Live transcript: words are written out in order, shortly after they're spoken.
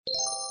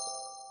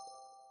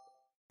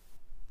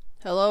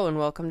Hello and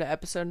welcome to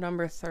episode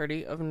number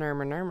 30 of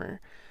Nermer Nermer.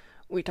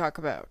 We talk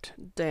about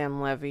Dan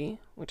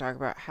Levy, we talk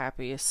about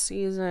Happiest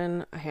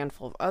Season, a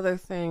handful of other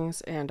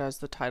things, and as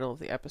the title of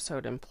the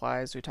episode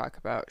implies, we talk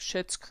about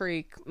Schitt's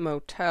Creek,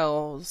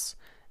 motels,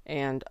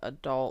 and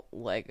adult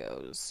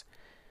Legos.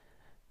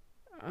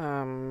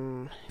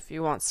 If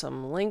you want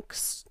some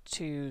links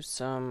to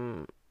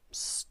some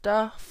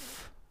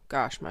stuff,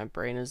 gosh, my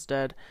brain is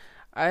dead.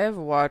 I have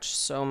watched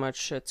so much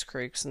Schitt's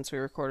Creek since we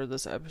recorded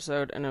this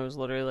episode, and it was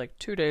literally like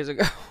 2 days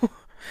ago.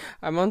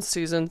 I'm on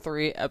season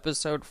 3,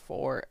 episode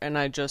 4, and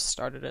I just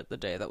started it the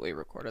day that we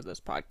recorded this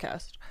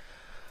podcast.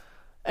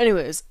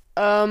 Anyways,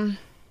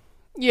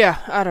 yeah,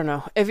 I don't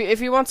know. If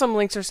you want some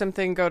links or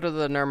something, go to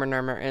the Nermer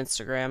Nermer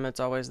Instagram. It's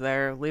always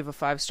there. Leave a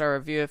 5-star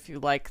review if you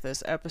like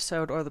this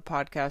episode or the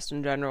podcast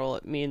in general.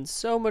 It means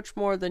so much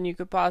more than you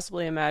could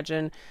possibly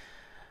imagine.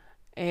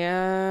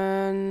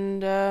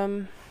 And,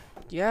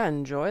 yeah,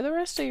 enjoy the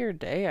rest of your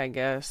day, I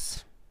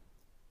guess.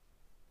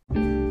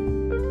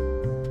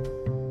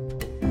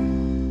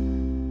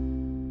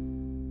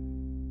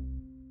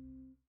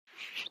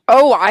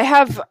 Oh, I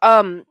have,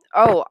 I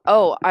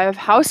have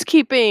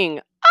housekeeping.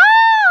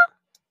 Ah!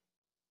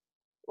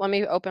 Let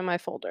me open my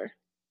folder.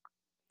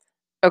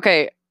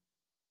 Okay,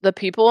 the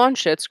people on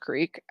Schitt's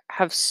Creek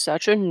have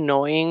such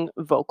annoying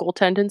vocal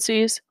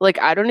tendencies. Like,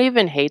 I don't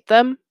even hate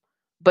them,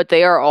 but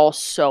they are all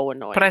so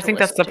annoying. But I think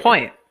that's the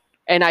point.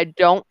 And I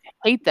don't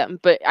hate them,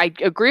 but I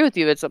agree with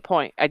you. It's a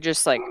point. I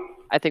just I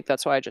think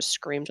that's why I just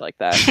screamed like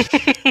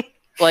that.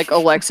 Like,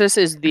 Alexis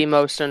is the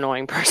most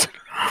annoying person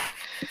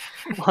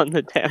on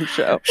the damn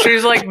show.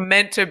 She's like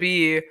meant to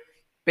be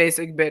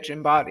basic bitch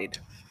embodied.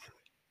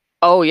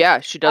 Oh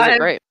yeah, she does it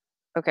great.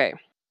 Okay,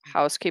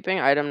 housekeeping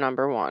item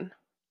number 1.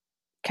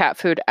 Cat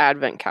food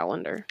advent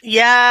calendar.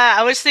 Yeah,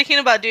 I was thinking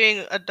about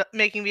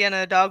making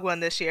Vienna a dog one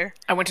this year.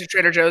 I went to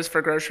Trader Joe's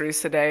for groceries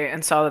today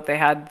and saw that they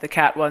had the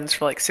cat ones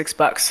for like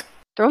 $6.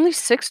 They're only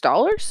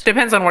 $6?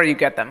 Depends on where you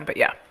get them, but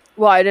yeah.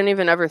 Well, I didn't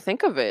even ever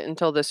think of it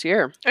until this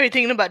year. Are you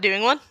thinking about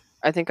doing one?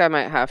 I think I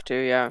might have to,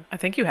 yeah. I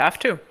think you have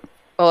to.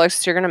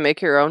 Alexis, you're gonna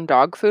make your own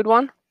dog food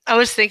one? I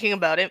was thinking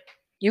about it.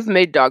 You've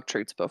made dog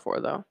treats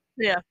before, though.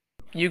 Yeah.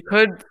 You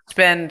could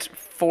spend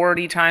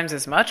 40 times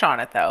as much on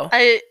it, though.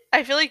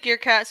 I feel like your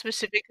cat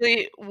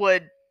specifically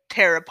would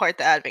tear apart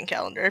the advent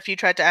calendar if you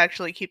tried to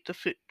actually keep the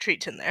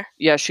treats in there.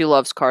 Yeah, she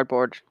loves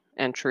cardboard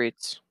and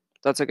treats.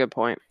 That's a good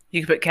point.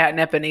 You could put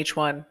catnip in each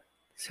one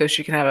so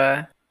she can have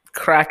a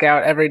crack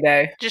out every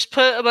day. Just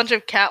put a bunch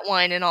of cat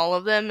wine in all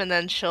of them, and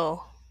then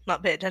she'll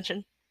not pay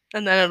attention.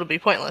 And then it'll be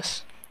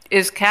pointless.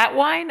 Is cat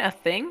wine a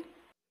thing?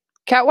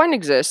 Cat wine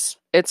exists.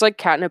 It's like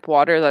catnip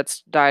water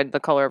that's dyed the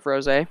color of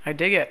rosé. I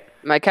dig it.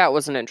 My cat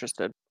wasn't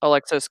interested.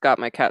 Alexis got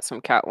my cat some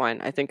cat wine,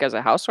 I think as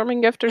a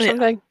housewarming gift or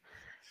something.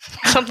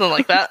 Something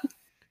like that.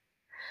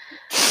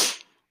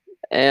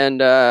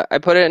 And I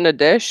put it in a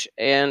dish,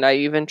 and I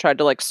even tried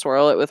to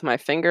swirl it with my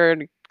finger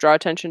to draw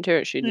attention to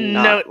it. She did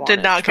not want did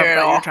it. not care at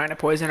all. You're trying to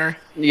poison her.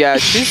 Yeah,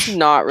 she's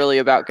not really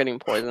about getting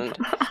poisoned.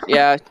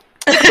 Yeah.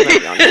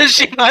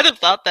 She might have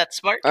thought that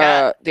smart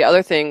cat. The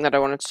other thing that I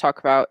wanted to talk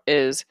about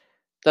is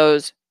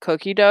those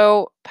cookie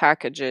dough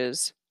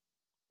packages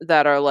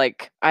that are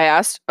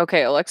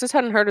Alexis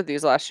hadn't heard of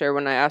these last year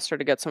when I asked her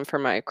to get some for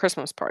my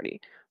Christmas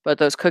party. But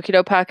those cookie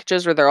dough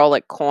packages where they're all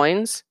like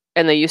coins,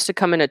 and they used to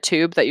come in a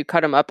tube that you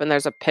cut them up and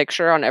there's a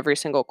picture on every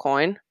single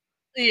coin.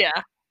 Yeah.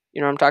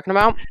 You know what I'm talking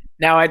about?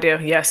 Now I do,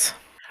 yes.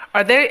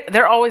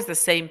 They're always the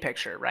same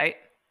picture, right?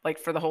 Like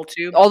for the whole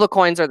tube? All the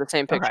coins are the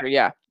same picture, Okay.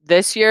 yeah.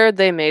 This year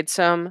they made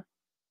some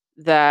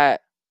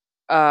that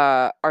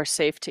are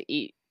safe to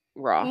eat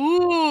raw.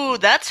 Ooh,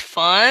 that's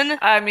fun.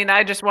 I mean,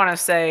 I just want to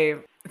say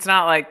it's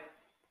not like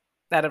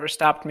that ever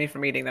stopped me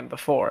from eating them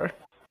before.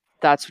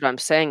 That's what I'm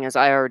saying is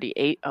I already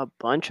ate a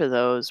bunch of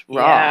those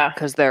raw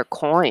because they're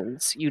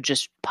coins. You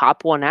just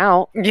pop one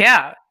out.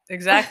 Yeah,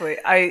 exactly.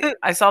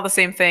 I saw the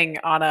same thing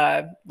on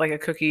a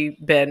cookie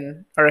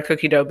bin or a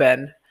cookie dough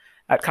bin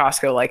at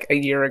Costco like a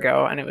year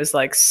ago, and it was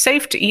like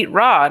safe to eat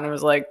raw, and it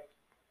was like,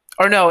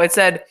 or no, it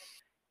said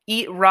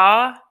eat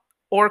raw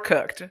or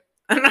cooked,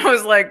 and I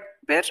was like,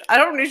 bitch, I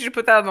don't need you to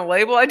put that on the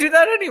label. I do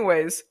that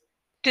anyways.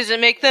 Does it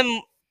make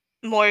them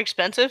more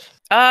expensive?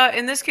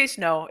 In this case,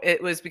 no.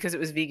 It was because it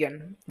was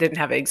vegan. Didn't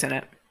have eggs in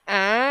it.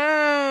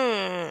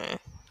 Oh.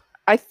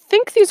 I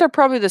think these are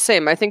probably the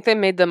same. I think they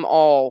made them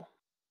all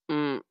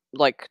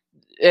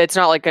it's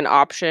not like an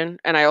option,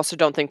 and I also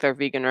don't think they're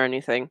vegan or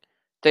anything.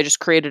 They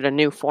just created a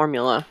new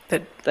formula.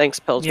 Thanks,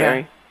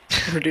 Pillsbury.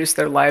 Yeah. Reduce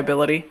their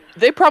liability.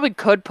 They probably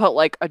could put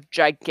a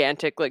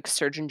gigantic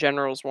Surgeon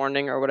General's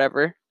warning or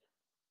whatever,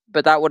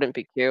 but that wouldn't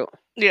be cute.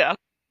 Yeah.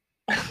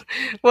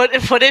 What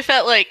if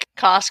at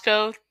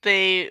Costco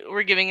they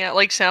were giving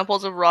out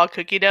samples of raw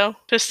cookie dough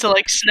just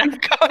to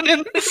snack on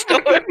in the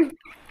store?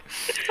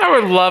 I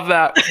would love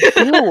that.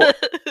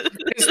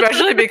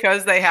 Especially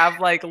because they have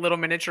little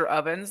miniature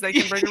ovens they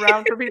can bring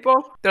around for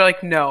people. They're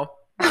like, no.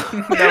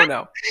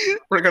 No.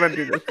 We're gonna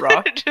do this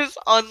raw. Just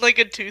on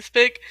a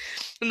toothpick,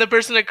 and the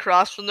person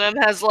across from them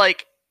has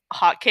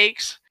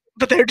hotcakes,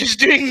 but they're just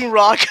doing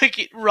raw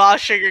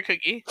sugar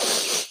cookie.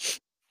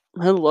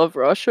 I love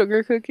raw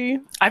sugar cookie.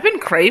 I've been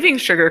craving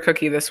sugar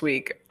cookie this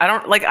week. I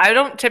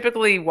don't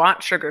typically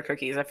want sugar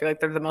cookies. I feel like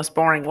they're the most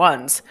boring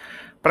ones.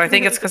 But I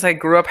think it's because I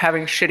grew up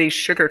having shitty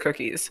sugar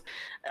cookies.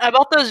 I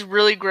bought those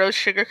really gross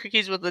sugar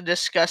cookies with a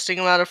disgusting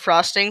amount of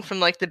frosting from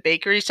like the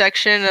bakery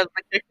section of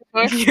the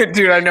Chicken store. Yeah,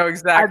 dude, I know I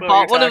exactly.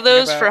 bought what one you're of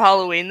those talking for about.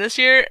 Halloween this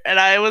year,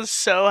 and I was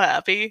so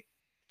happy.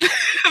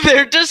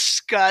 They're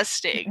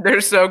disgusting.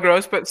 They're so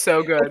gross, but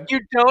so good. You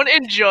don't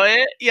enjoy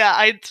it.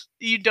 Yeah,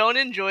 you don't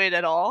enjoy it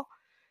at all.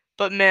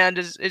 But man,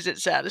 is it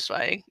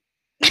satisfying.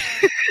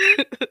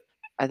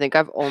 I think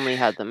I've only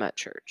had them at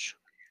church.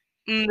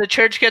 The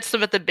church gets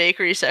them at the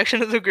bakery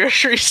section of the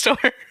grocery store.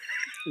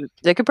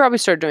 They could probably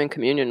start doing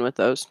communion with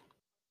those.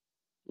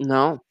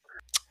 No.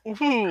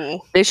 Ooh.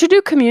 They should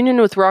do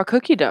communion with raw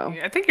cookie dough.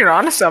 I think you're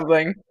onto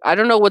something. I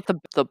don't know what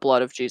the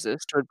blood of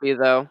Jesus would be,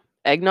 though.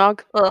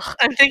 Eggnog? Ugh.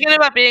 I'm thinking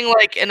about being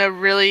like in a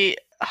really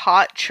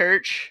hot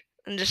church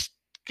and just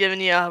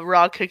giving you a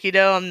raw cookie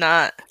dough. I'm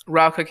not.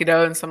 Raw cookie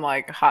dough and some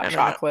like I hot don't know.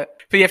 chocolate.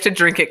 But you have to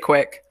drink it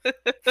quick.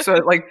 So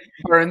it like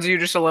burns you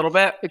just a little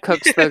bit. It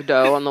cooks the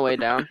dough on the way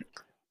down.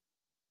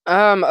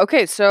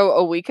 Okay, so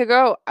a week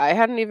ago, I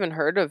hadn't even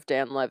heard of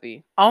Dan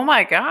Levy. Oh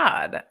my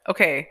God.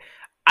 Okay.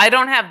 I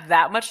don't have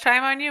that much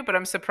time on you, but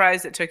I'm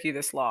surprised it took you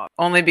this long.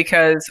 Only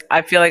because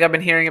I feel like I've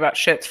been hearing about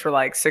shits for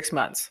like 6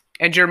 months.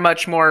 And you're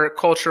much more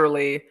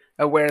culturally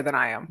aware than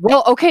I am.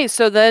 Well, okay,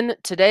 so then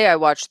today I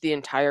watched the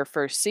entire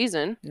first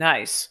season.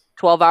 Nice.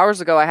 12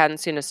 hours ago, I hadn't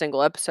seen a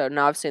single episode.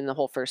 Now I've seen the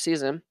whole first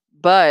season.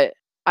 But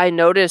I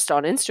noticed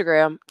on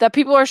Instagram that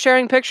people are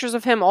sharing pictures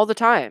of him all the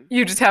time.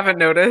 You just haven't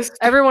noticed.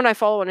 Everyone I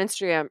follow on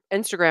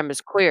Instagram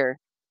is queer.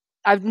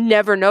 I've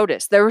never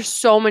noticed. There were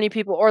so many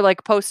people, or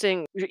like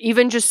posting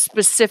even just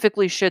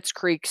specifically Schitt's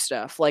Creek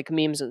stuff, like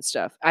memes and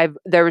stuff.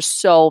 There were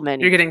so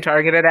many. You're getting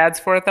targeted ads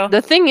for it though?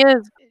 The thing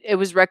is, it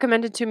was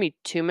recommended to me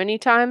too many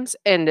times,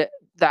 and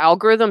the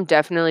algorithm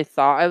definitely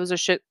thought I was a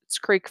Schitt's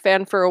Creek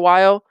fan for a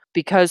while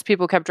because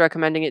people kept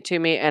recommending it to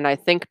me, and I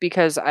think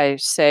because I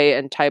say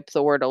and type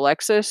the word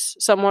Alexis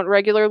somewhat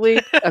regularly,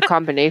 a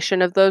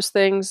combination of those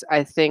things,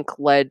 I think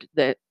led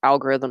the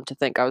algorithm to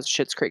think I was a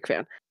Schitt's Creek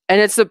fan. And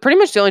it's pretty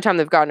much the only time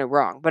they've gotten it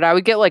wrong. But I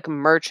would get like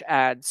merch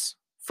ads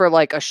for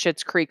like a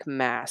Schitt's Creek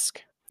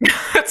mask.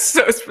 That's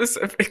so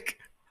specific.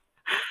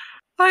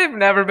 I've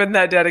never been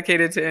that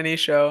dedicated to any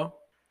show.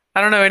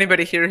 I don't know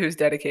anybody here who's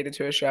dedicated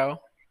to a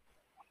show.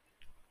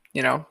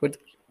 You know, would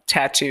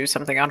tattoo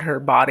something on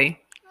her body.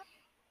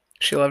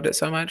 She loved it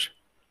so much.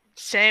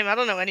 Same. I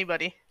don't know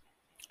anybody.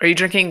 Are you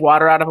drinking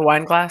water out of a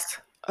wine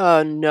glass?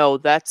 No,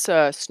 that's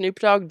Snoop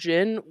Dogg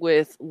gin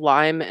with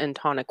lime and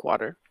tonic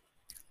water.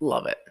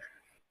 Love it.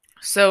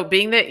 So,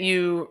 being that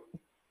you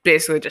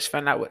basically just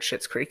found out what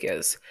Schitt's Creek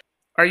is,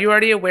 are you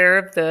already aware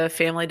of the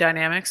family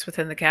dynamics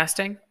within the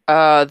casting?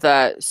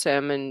 That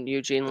Sam and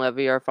Eugene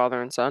Levy are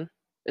father and son.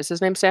 Is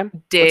his name Sam?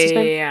 What's his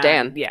name?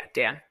 Dan. Yeah,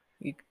 Dan.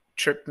 You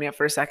tripped me up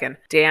for a second.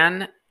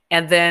 Dan.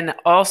 And then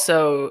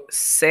also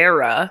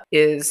Sarah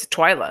is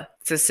Twyla.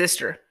 It's his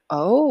sister.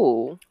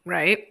 Oh.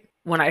 Right?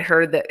 When I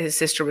heard that his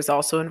sister was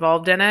also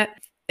involved in it,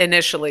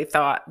 initially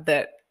thought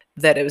that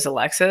it was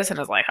Alexis, and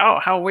I was like, oh,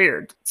 how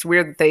weird. It's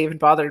weird that they even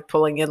bothered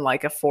pulling in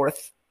like a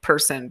fourth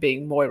person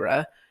being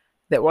Moira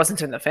that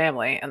wasn't in the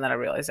family, and then I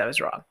realized I was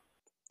wrong.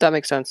 That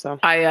makes sense, though.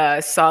 I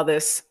saw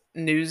this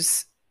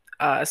news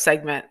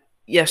segment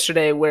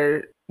yesterday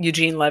where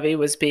Eugene Levy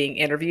was being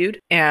interviewed,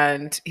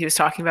 and he was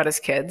talking about his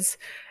kids,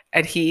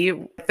 and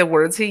the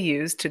words he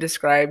used to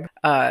describe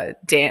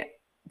Dan,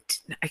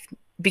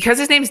 because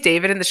his name's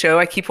David in the show,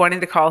 I keep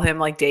wanting to call him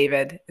like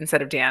David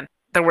instead of Dan.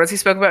 The words he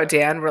spoke about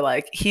Dan were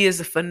like, he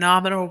is a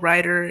phenomenal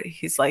writer.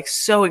 He's like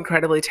so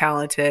incredibly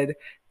talented,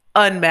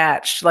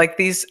 unmatched, like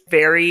these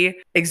very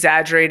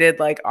exaggerated,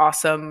 like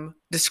awesome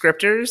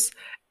descriptors.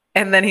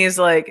 And then he's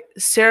like,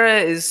 Sarah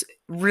is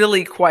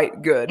really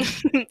quite good.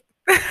 And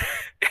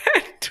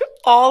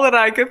all that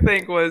I could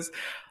think was,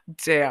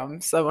 damn,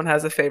 someone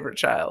has a favorite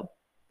child.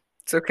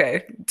 It's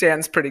okay.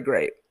 Dan's pretty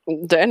great.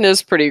 Dan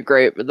is pretty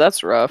great, but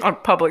that's rough. On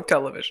public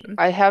television.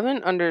 I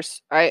haven't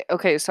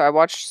okay, so I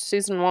watched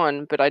season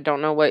 1, but I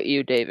don't know what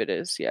you David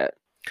is yet.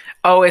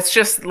 Oh, it's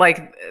just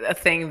like a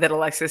thing that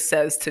Alexis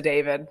says to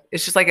David.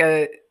 It's just like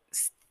a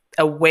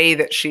way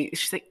that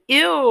she's like,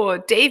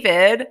 ew,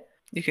 David.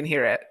 You can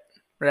hear it,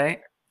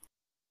 right?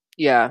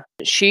 Yeah.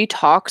 She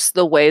talks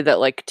the way that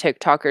like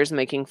TikTokers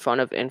making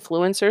fun of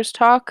influencers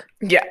talk.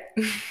 Yeah.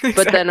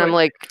 But then I'm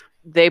like,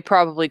 they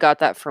probably got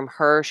that from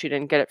her. She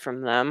didn't get it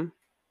from them.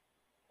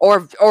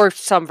 Or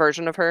some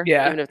version of her,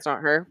 yeah. Even if it's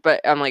not her.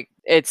 But I'm like,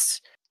 it's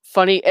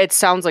funny. It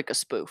sounds like a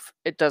spoof.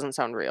 It doesn't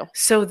sound real.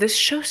 So this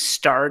show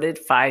started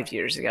 5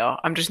 years ago.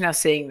 I'm just now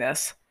seeing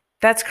this.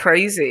 That's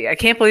crazy. I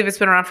can't believe it's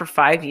been around for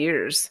 5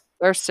 years.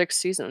 There are 6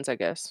 seasons, I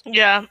guess.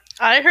 Yeah,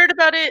 I heard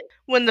about it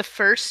when the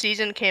first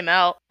season came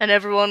out, and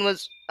everyone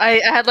was... I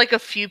had like a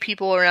few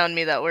people around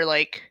me that were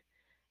like,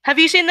 have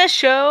you seen this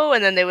show?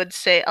 And then they would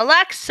say,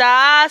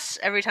 Alexis,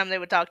 every time they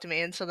would talk to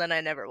me. And so then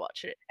I never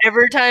watched it.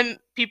 Every time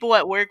people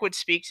at work would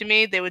speak to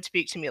me, they would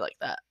speak to me like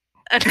that.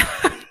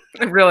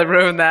 It really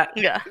ruined that.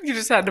 Yeah. You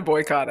just had to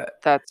boycott it.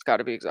 That's got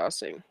to be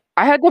exhausting.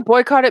 I had to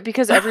boycott it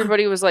because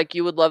everybody was like,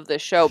 you would love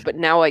this show, but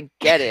now I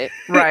get it.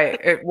 Right.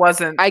 It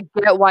wasn't. I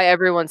get why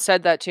everyone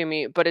said that to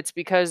me, but it's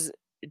because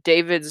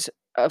David's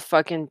a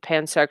fucking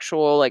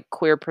pansexual, like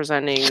queer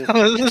presenting.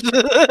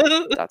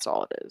 That's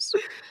all it is.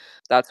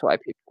 That's why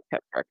people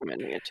kept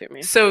recommending it to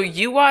me. So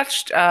you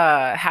watched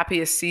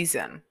Happiest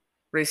Season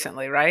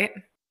recently, right?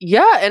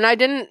 Yeah, and I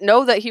didn't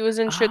know that he was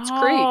in Schitt's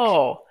Creek.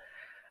 Oh,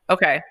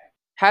 okay.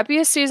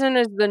 Happiest Season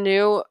is the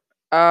new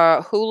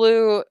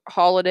Hulu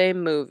holiday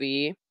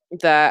movie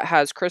that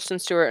has Kristen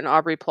Stewart and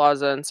Aubrey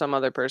Plaza and some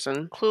other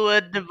person.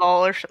 Clea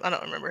Duvall or something. I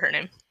don't remember her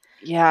name.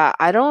 Yeah,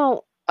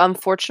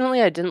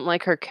 unfortunately, I didn't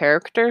like her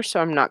character,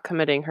 so I'm not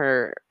committing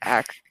her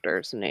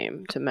actor's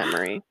name to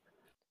memory.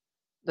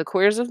 The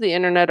queers of the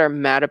internet are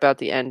mad about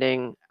the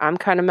ending. I'm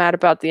kind of mad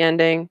about the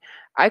ending.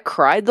 I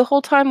cried the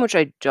whole time, which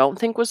I don't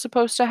think was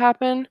supposed to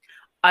happen.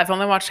 I've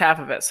only watched half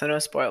of it, so no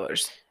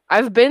spoilers.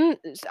 I've been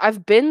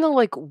the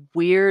like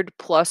weird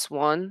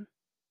 +1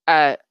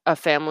 at a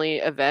family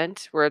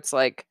event where it's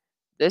like,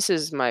 this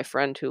is my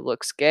friend who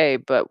looks gay,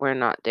 but we're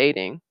not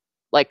dating,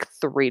 like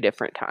 3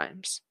 different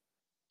times.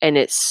 And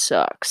it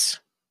sucks.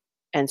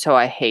 And so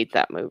I hate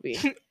that movie.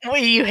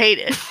 Wait, you hate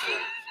it?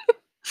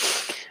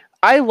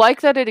 I like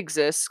that it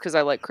exists because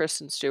I like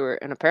Kristen Stewart,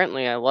 and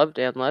apparently I love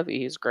Dan Levy.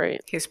 He's great.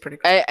 He's pretty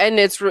good. And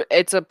it's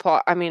a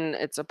plot. I mean,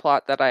 it's a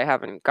plot that I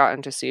haven't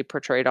gotten to see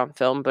portrayed on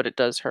film, but it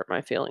does hurt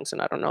my feelings,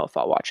 and I don't know if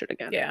I'll watch it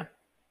again. Yeah,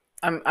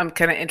 I'm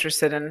kind of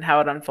interested in how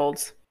it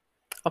unfolds.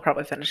 I'll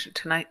probably finish it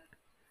tonight.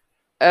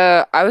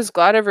 I was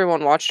glad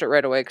everyone watched it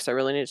right away because I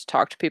really needed to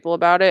talk to people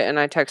about it, and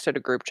I texted a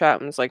group chat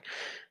and was like,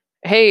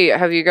 hey,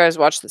 have you guys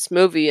watched this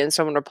movie? And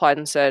someone replied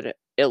and said,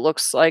 it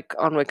looks like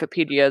on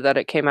Wikipedia that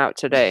it came out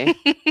today.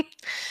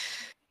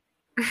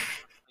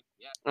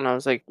 And I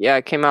was like, yeah,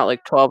 it came out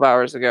like 12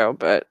 hours ago,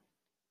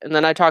 and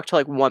then I talked to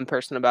like one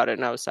person about it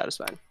and I was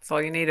satisfied. That's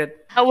all you needed.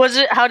 How was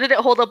it? How did it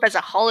hold up as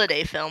a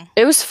holiday film?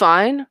 It was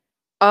fine.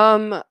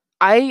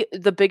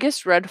 The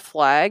biggest red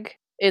flag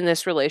in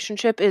this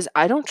relationship is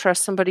I don't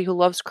trust somebody who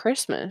loves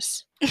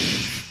Christmas.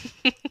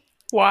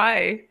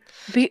 Why?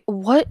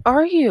 What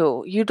are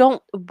you?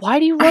 Why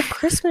do you love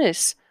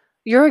Christmas?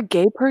 You're a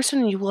gay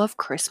person and you love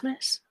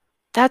Christmas?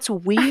 That's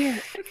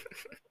weird.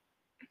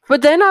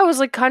 But then I was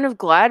like kind of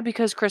glad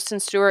because Kristen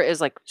Stewart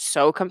is like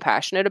so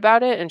compassionate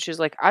about it. And she's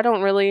like, I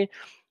don't really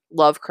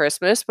love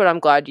Christmas, but I'm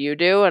glad you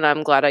do. And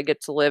I'm glad I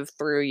get to live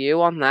through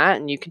you on that.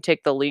 And you can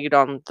take the lead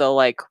on the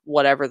like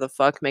whatever the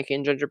fuck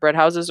making gingerbread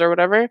houses or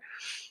whatever.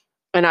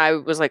 And I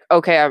was like,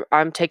 okay,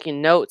 I'm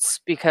taking notes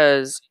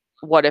because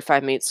what if I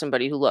meet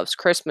somebody who loves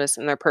Christmas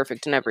and they're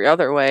perfect in every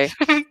other way?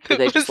 Do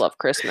they just love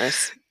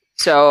Christmas?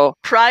 So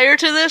prior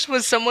to this,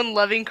 was someone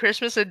loving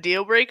Christmas a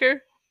deal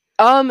breaker?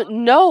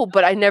 No,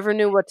 but I never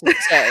knew what to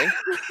say.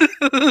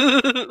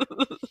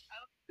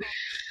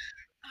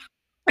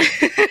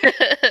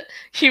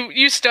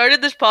 You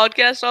started this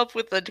podcast off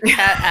with a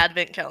cat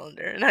advent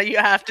calendar, and now you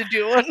have to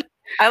do one.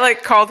 I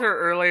like called her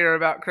earlier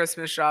about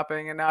Christmas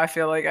shopping, and now I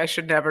feel like I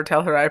should never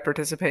tell her I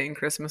participate in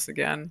Christmas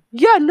again.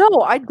 Yeah, no,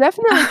 I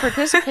definitely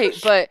participate,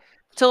 but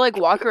to like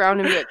walk around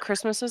and be like,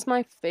 Christmas is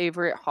my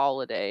favorite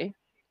holiday.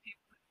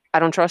 I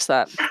don't trust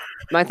that.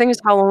 My thing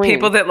is Halloween.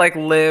 People that like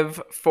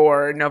live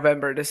for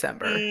November,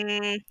 December.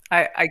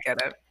 I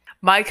get it.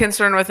 My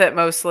concern with it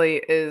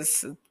mostly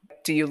is,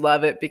 do you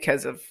love it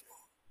because of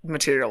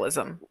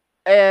materialism?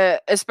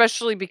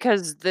 Especially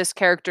because this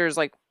character is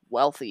like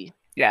wealthy.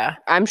 Yeah.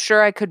 I'm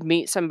sure I could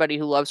meet somebody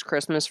who loves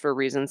Christmas for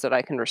reasons that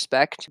I can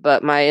respect,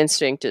 but my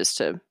instinct is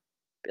to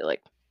be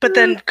like... But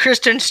then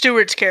Kristen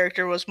Stewart's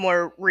character was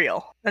more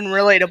real and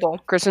relatable.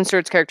 Kristen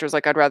Stewart's character is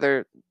like, I'd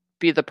rather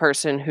be the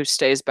person who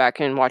stays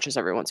back and watches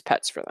everyone's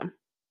pets for them.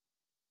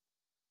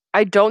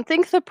 I don't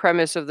think the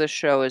premise of this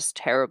show is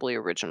terribly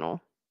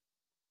original,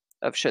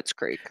 of Schitt's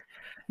Creek.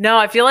 No,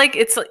 I feel like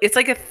it's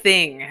like a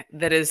thing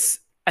that is,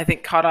 I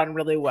think, caught on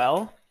really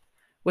well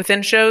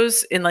within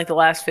shows in like the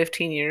last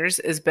 15 years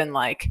has been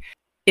like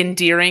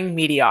endearing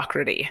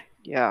mediocrity.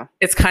 Yeah.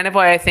 It's kind of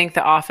why I think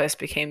The Office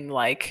became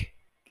like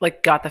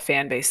got the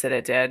fan base that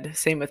it did.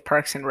 Same with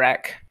Parks and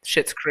Rec,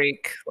 Schitt's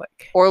Creek,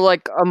 or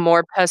like a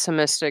more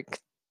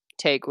pessimistic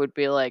take would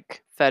be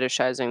like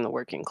fetishizing the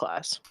working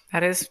class.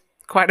 That is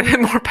quite a bit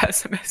more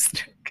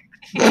pessimistic.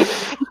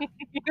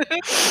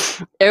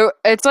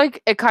 It's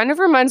like, it kind of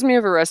reminds me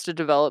of Arrested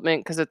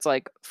Development because it's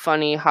like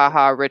funny,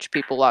 haha, rich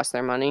people lost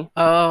their money.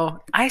 Oh,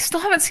 I still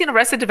haven't seen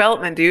Arrested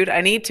Development, dude.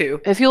 I need to.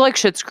 If you like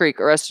Schitt's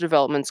Creek, Arrested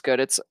Development's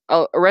good.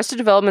 Arrested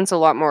Development's a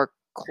lot more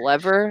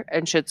clever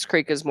and Schitt's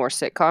Creek is more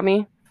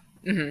sitcom-y.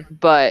 Mm-hmm.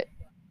 But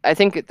I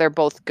think they're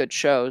both good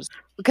shows.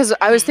 Because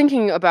I was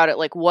thinking about it,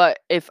 like, what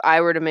if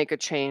I were to make a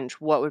change,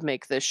 what would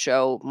make this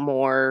show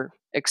more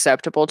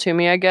acceptable to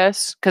me, I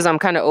guess? Because I'm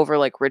kind of over,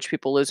 like, rich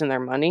people losing their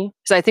money.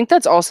 Because I think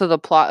that's also the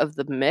plot of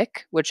The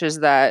Mick, which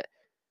is that,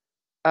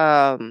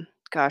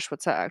 gosh,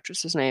 what's that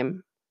actress's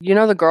name? You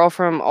know the girl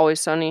from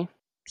Always Sunny?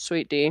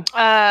 Sweet D.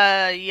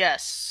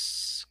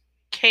 Yes.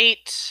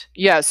 Kate.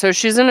 Yeah, so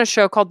she's in a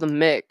show called The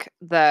Mick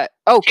that...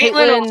 Oh,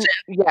 Caitlin Olsen.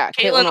 Yeah,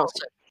 Caitlin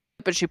Olsen.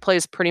 But she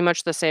plays pretty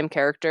much the same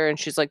character, and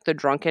she's like the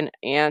drunken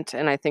aunt,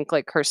 and I think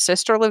like her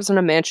sister lives in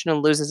a mansion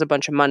and loses a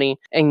bunch of money,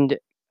 and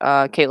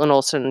Caitlin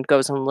Olsen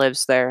goes and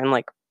lives there and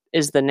like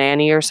is the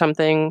nanny or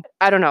something.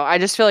 I don't know. I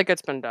just feel like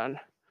it's been done.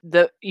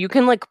 You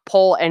can like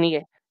pull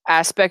any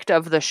aspect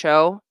of the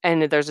show,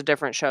 and there's a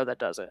different show that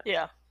does it.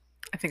 Yeah.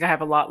 I think I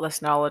have a lot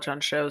less knowledge on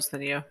shows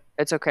than you.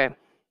 It's okay.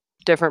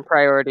 Different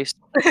priorities.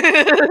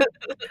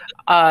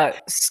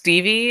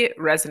 Stevie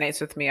resonates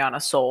with me on a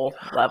soul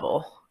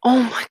level.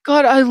 Oh my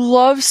god, I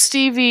love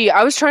Stevie.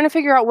 I was trying to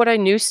figure out what I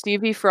knew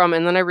Stevie from,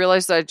 and then I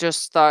realized I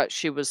just thought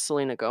she was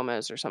Selena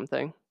Gomez or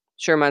something.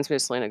 She reminds me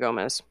of Selena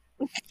Gomez.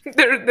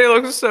 They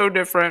look so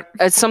different.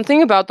 It's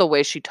something about the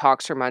way she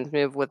talks reminds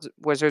me of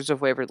Wizards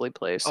of Waverly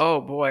Place.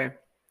 Oh boy.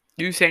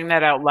 You saying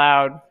that out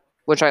loud.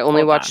 Which I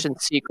only Hold watched on. in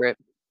secret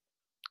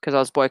because I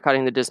was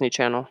boycotting the Disney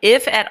Channel.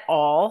 If at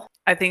all,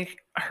 I think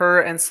her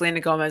and Selena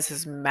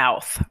Gomez's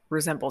mouth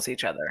resembles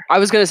each other. I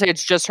was going to say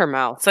it's just her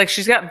mouth. It's like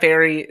she's got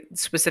very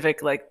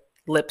specific like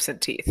lips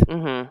and teeth.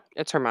 Mm-hmm.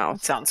 It's her It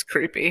mouth. sounds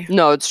creepy.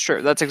 No, it's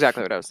true. That's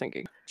exactly what I was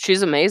thinking.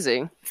 She's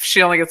amazing.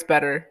 She only gets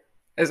better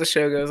as the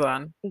show goes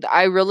on.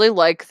 I really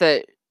like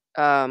that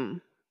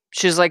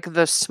she's like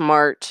the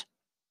smart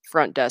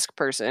front desk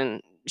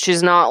person.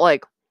 She's not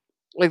like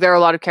there are a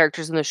lot of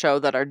characters in the show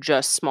that are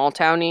just small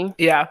towny.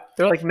 Yeah,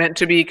 they're like meant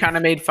to be kind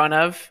of made fun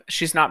of.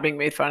 She's not being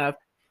made fun of.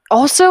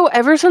 Also,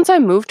 ever since I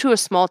moved to a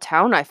small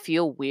town, I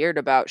feel weird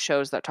about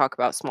shows that talk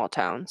about small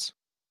towns.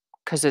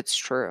 Because it's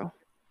true.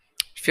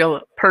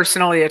 Feel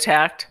personally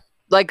attacked.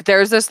 Like,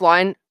 there's this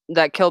line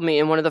that killed me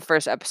in one of the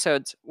first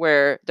episodes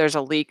where there's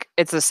a leak.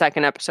 It's the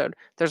second episode.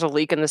 There's a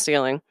leak in the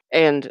ceiling.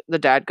 And the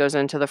dad goes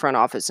into the front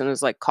office and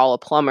is like, call a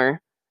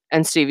plumber.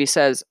 And Stevie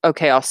says,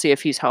 okay, I'll see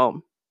if he's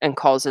home. And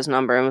calls his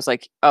number and was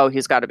like, oh,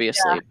 he's got to be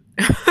asleep.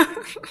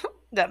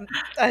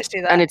 I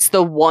see that. And it's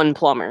the one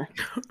plumber.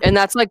 And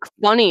that's like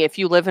funny if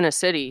you live in a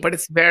city. But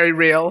it's very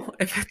real.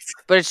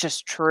 But it's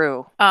just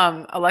true.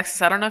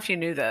 Alexis, I don't know if you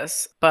knew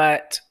this,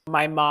 but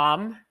my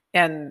mom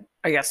and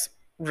I guess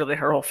really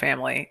her whole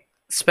family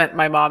spent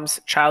my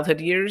mom's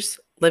childhood years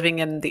living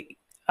in the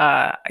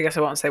I guess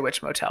I won't say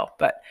which motel,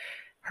 but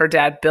her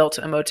dad built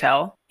a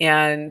motel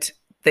and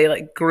they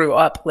like grew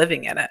up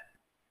living in it.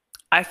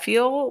 I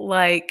feel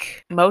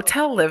like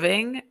motel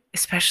living,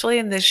 especially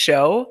in this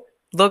show,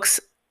 looks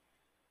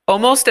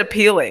almost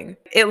appealing.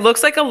 It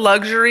looks like a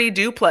luxury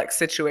duplex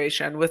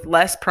situation with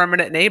less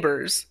permanent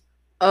neighbors.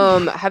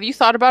 Have you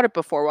thought about it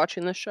before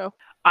watching this show?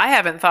 I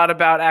haven't thought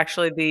about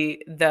actually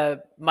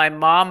the my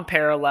mom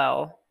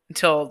parallel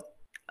until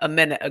a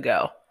minute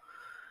ago.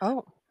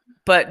 Oh.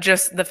 But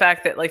just the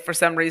fact that like for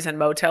some reason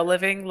motel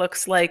living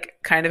looks like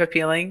kind of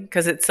appealing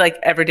because it's like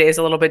every day is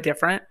a little bit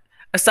different.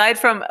 Aside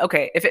from,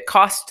 okay, if it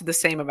costs the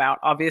same amount,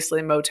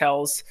 obviously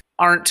motels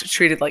aren't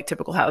treated like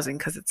typical housing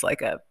because it's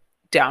like a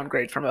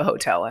downgrade from a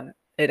hotel and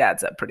it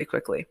adds up pretty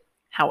quickly.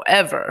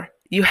 However,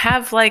 you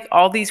have like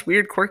all these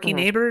weird quirky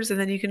neighbors and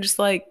then you can just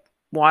like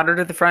wander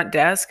to the front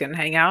desk and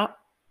hang out.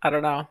 I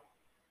don't know.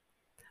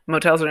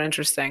 Motels are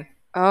interesting.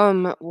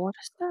 What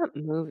is that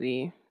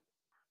movie?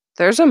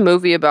 There's a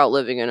movie about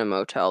living in a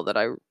motel that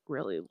I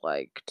really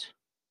liked.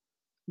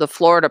 The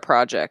Florida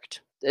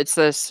Project. It's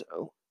this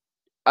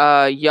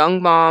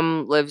young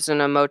mom lives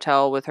in a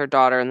motel with her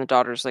daughter, and the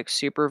daughter's like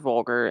super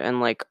vulgar and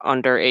like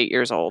under 8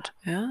 years old.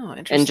 Oh,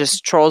 interesting. And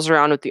just trolls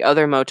around with the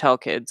other motel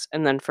kids.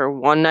 And then for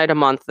one night a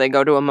month, they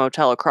go to a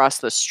motel across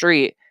the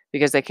street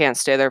because they can't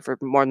stay there for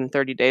more than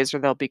 30 days or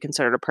they'll be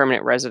considered a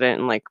permanent resident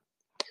and like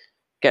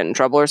get in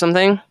trouble or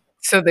something.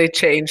 So they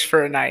change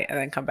for a night and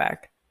then come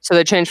back. So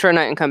they change for a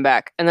night and come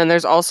back. And then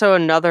there's also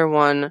another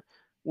one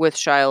with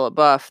Shia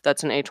LaBeouf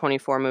that's an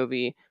A24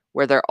 movie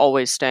where they're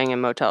always staying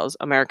in motels.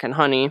 American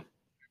Honey.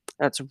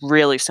 That's a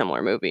really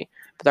similar movie.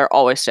 But they're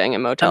always staying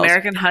in motels.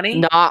 American Honey?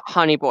 Not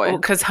Honey Boy.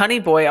 Because Honey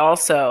Boy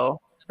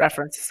also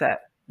references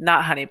that.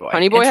 Not Honey Boy.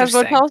 Honey Boy has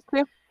motels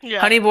too?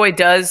 Yeah. Honey Boy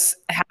does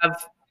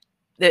have...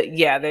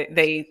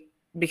 they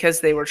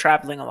because they were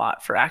traveling a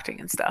lot for acting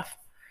and stuff.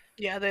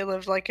 Yeah, they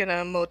lived like in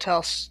a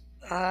motel.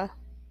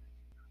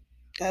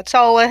 That's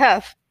all I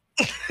have.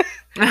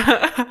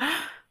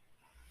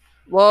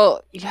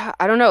 Well, yeah,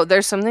 I don't know.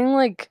 There's something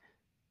like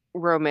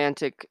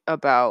romantic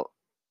about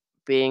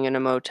being in a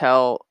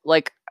motel.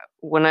 Like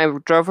when I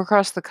drove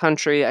across the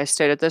country, I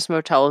stayed at this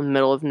motel in the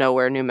middle of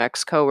nowhere, New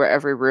Mexico, where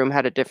every room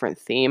had a different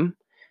theme.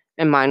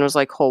 And mine was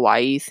like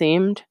Hawaii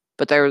themed,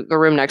 but the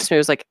room next to me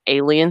was like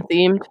alien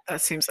themed.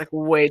 That seems like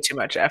way too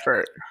much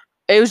effort.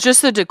 It was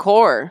just the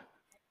decor.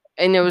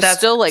 And it was That's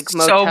still like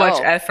motel. so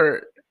much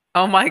effort.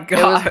 Oh my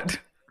god.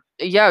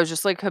 Yeah, it was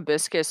just like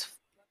hibiscus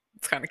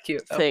It's kind of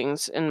cute though.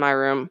 things in my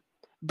room.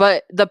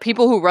 But the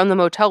people who run the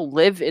motel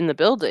live in the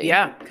building.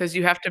 Yeah, because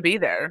you have to be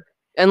there.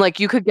 And like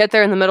you could get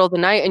there in the middle of the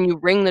night and you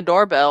ring the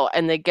doorbell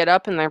and they get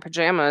up in their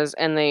pajamas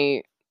and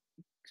they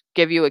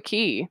give you a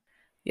key.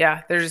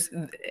 Yeah, there's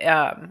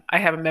I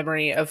have a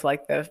memory of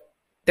like the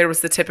there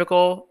was the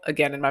typical,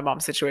 again, in my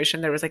mom's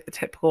situation, there was like the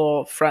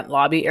typical front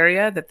lobby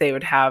area that they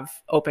would have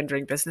open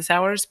during business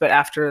hours. But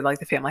after like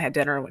the family had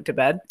dinner and went to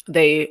bed,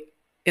 they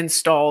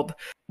installed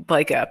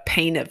like a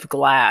pane of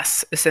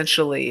glass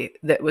essentially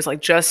that was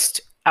like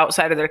just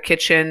outside of their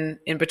kitchen,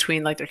 in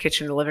between like their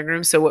kitchen and the living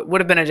room. So it would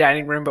have been a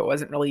dining room, but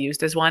wasn't really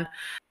used as one.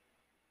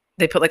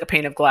 They put like a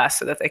pane of glass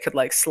so that they could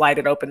like slide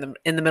it open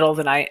in the middle of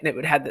the night, and it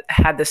would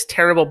had this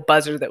terrible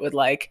buzzer that would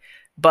like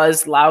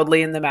buzz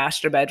loudly in the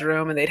master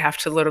bedroom, and they'd have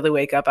to literally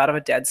wake up out of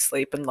a dead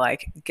sleep and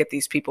like get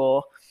these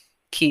people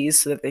keys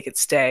so that they could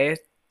stay.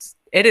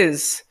 It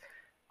is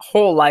a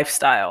whole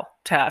lifestyle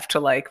to have to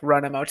like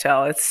run a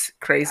motel. It's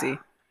crazy.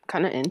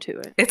 Kind of into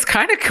it. It's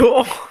kind of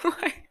cool.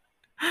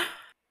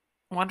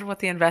 I wonder what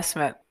the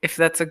investment, if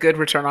that's a good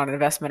return on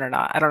investment or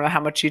not. I don't know how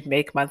much you'd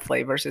make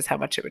monthly versus how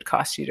much it would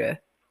cost you to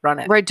run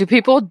it. Right. Do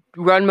people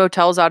run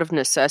motels out of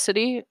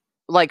necessity?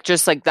 Like,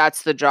 just like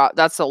that's the job,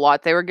 that's the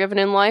lot they were given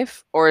in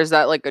life? Or is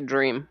that like a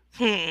dream?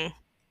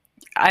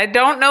 I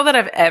don't know that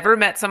I've ever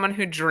met someone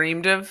who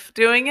dreamed of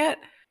doing it,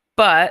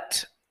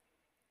 but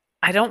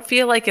I don't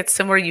feel like it's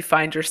somewhere you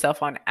find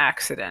yourself on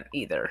accident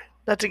either.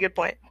 That's a good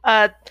point.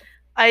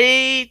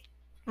 I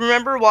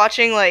remember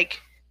watching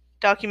like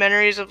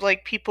documentaries of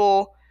like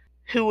people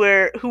who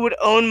would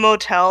own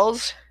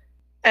motels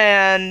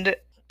and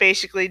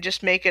basically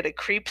just make it a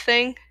creep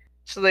thing.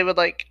 So they would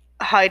like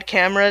hide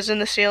cameras in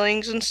the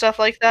ceilings and stuff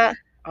like that.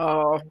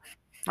 Oh,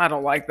 I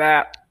don't like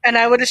that. And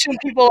I would assume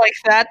people like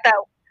that,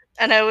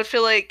 and I would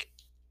feel like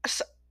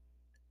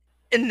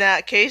in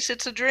that case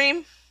it's a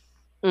dream.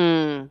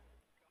 Mm.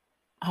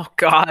 Oh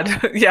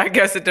God. Yeah, I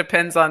guess it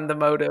depends on the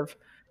motive.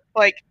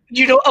 Like,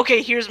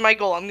 okay, here's my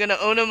goal. I'm going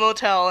to own a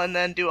motel and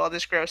then do all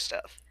this gross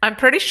stuff. I'm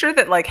pretty sure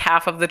that like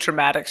half of the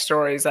traumatic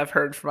stories I've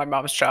heard from my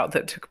mom's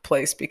childhood took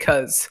place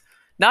because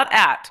of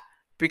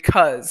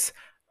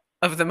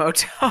the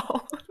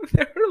motel.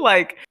 There were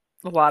like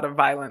a lot of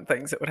violent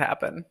things that would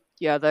happen.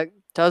 Yeah, that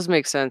does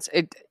make sense.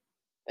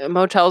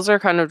 Motels are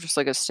kind of just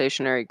like a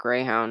stationary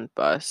Greyhound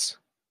bus.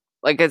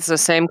 Like, it's the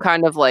same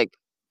kind of like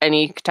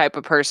any type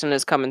of person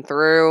is coming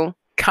through.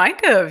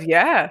 Kind of,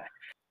 yeah.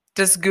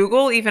 Does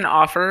Google even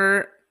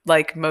offer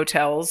like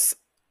motels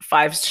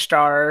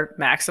 5-star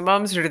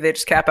maximums, or do they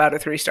just cap out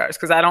at 3 stars?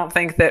 Because I don't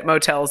think that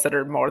motels that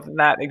are more than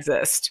that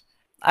exist.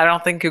 I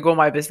don't think Google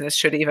My Business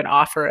should even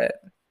offer it.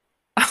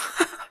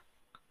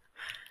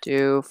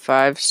 Do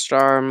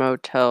 5-star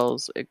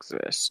motels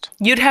exist?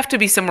 You'd have to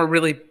be somewhere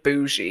really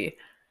bougie,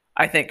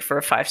 I think, for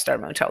a 5-star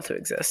motel to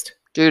exist.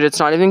 Dude, it's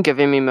not even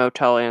giving me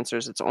motel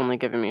answers. It's only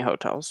giving me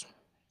hotels.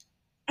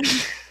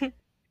 I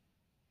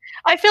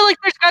feel like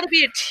there's got to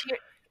be a tier.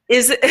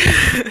 Is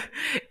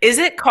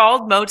it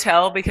called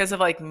motel because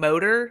of like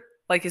motor?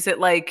 Like, is it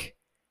like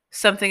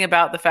something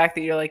about the fact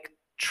that you're like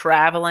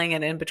traveling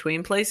and in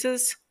between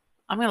places?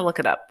 I'm going to look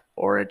it up.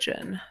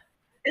 Origin.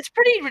 It's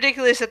pretty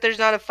ridiculous that there's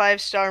not a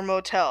 5-star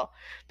motel,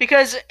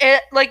 because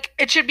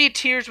it should be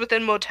tiers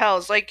within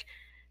motels. Like,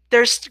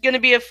 there's going to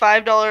be a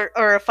 $5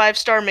 or a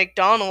 5-star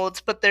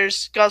McDonald's, but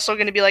there's also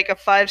going to be like a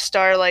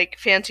 5-star like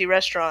fancy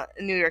restaurant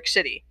in New York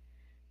City.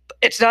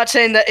 It's not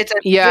saying that it's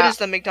as good as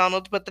the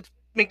McDonald's, but the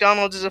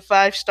McDonald's is a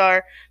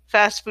 5-star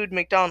fast food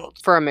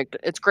McDonald's.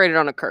 It's graded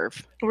on a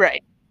curve.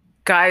 Right.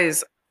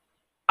 Guys,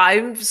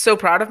 I'm so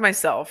proud of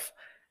myself.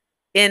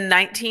 In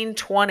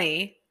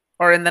 1920,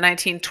 or in the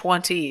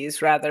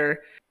 1920s rather,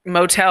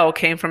 motel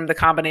came from the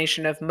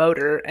combination of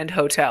motor and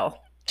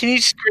hotel. Can you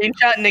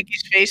screenshot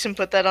Nikki's face and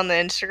put that on the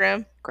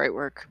Instagram? Great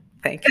work.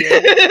 Thank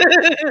you.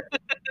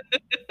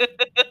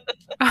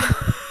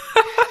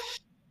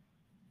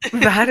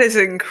 That is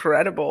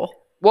incredible.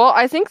 Well,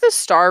 I think the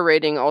star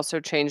rating also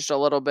changed a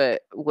little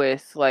bit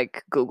with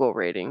like Google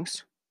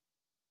ratings,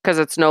 because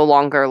it's no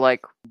longer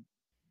like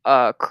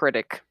a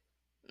critic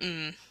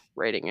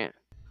rating it.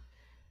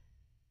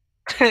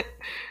 Did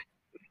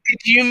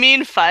you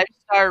mean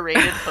 5-star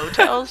rated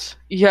hotels?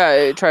 Yeah,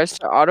 it tries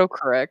to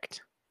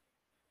autocorrect.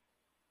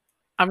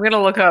 I'm going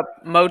to look up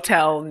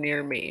motel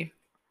near me.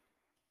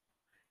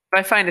 If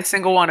I find a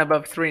single one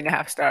above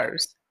 3.5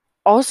 stars.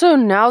 Also,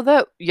 now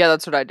that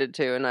that's what I did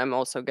too, and I'm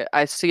also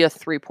I see a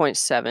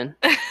 3.7.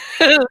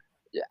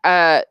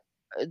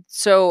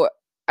 So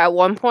at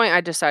one point,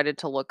 I decided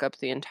to look up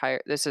the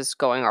entire. This is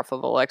going off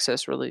of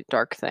Alexa's really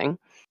dark thing.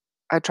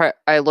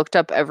 I looked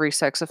up every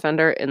sex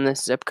offender in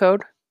this zip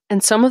code,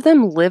 and some of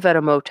them live at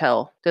a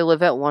motel. They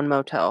live at one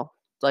motel,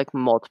 like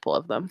multiple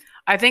of them.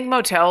 I think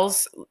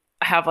motels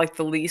have like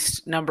the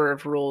least number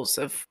of rules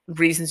of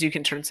reasons you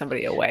can turn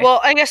somebody away. Well,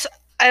 I guess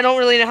I don't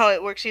really know how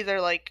it works either.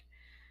 Like,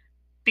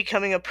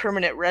 becoming a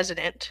permanent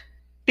resident,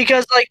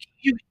 because like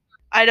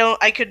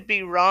I could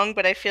be wrong,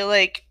 but I feel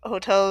like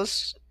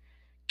hotels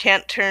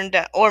can't turn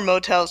down, or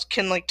motels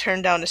can like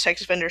turn down a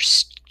sex offender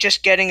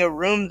just getting a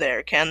room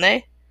there, can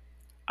they?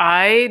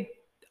 I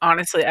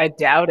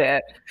doubt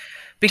it,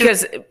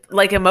 because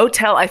like a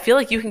motel, I feel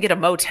like you can get a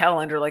motel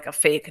under like a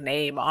fake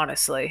name,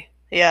 honestly.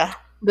 Yeah,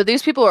 but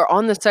these people are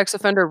on the sex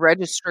offender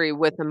registry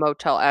with a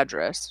motel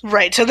address,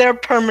 right? So they're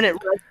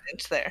permanent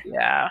residents there.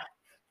 Yeah,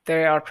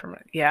 they are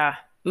permanent. Yeah.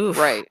 Oof.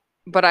 Right.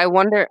 But I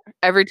wonder,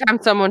 every time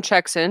someone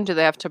checks in, do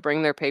they have to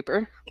bring their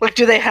paper? Like,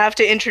 do they have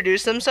to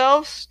introduce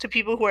themselves to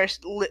people who are,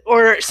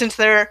 or since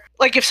they're,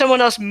 like, if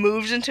someone else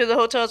moves into the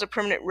hotel as a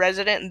permanent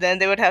resident, then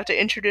they would have to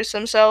introduce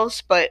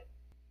themselves, but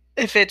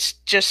if it's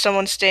just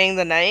someone staying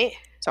the night,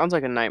 Sounds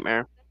like a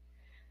nightmare.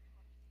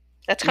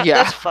 that's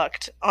Yeah. that's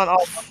fucked on all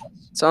levels.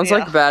 Sounds Yeah.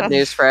 like bad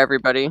news for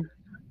everybody.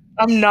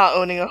 I'm not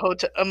owning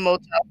a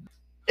motel.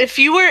 If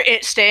you were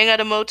staying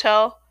at a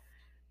motel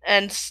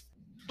and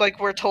like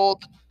we're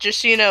told,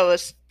 just so you know,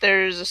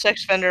 there's a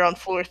sex offender on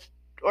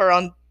or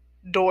on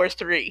door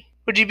 3,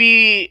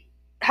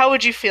 how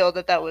would you feel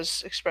that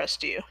was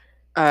expressed to you?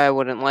 I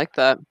wouldn't like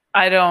that.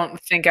 I don't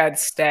think I'd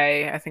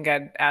stay. I think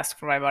I'd ask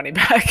for my money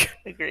back.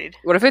 Agreed.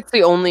 What if it's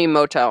the only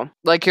motel?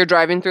 Like you're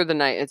driving through the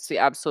night, it's the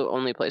absolute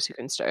only place you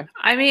can stay.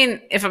 I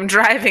mean, if I'm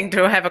driving,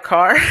 do I have a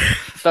car?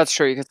 That's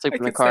true. You can sleep I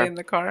in the could stay car. in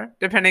the car,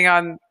 depending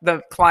on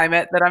the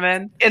climate that I'm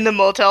in. In the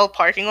motel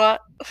parking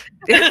lot?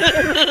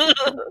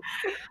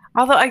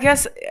 Although I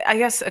guess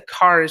a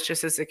car is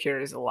just as secure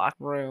as a locked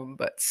room,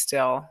 but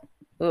still,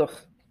 ugh,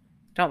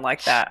 don't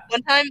like that.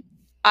 One time,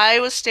 I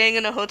was staying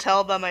in a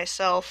hotel by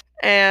myself,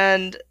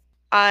 and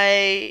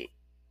I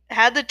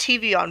had the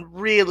TV on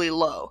really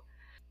low.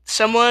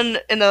 Someone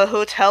in the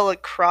hotel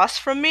across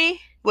from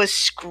me was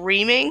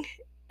screaming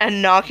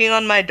and knocking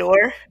on my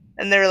door,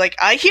 and they were like,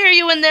 "I hear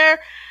you in there.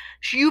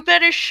 You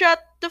better shut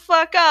the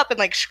fuck up," and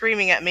like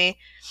screaming at me.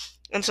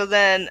 And so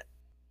then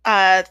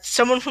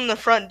someone from the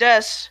front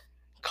desk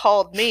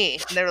called me,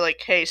 and they were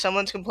like, "Hey,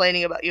 someone's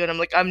complaining about you." And I'm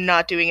like, "I'm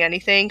not doing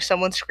anything.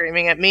 Someone's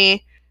screaming at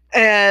me."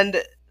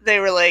 And they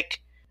were like,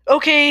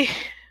 "Okay,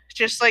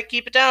 just like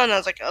keep it down." And I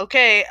was like,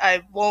 "Okay,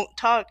 I won't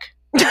talk."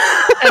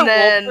 And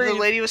then the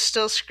lady was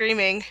still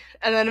screaming.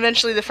 And then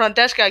eventually the front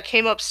desk guy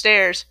came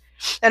upstairs.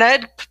 And I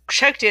had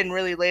checked in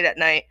really late at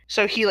night,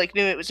 so he like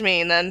knew it was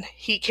me. And then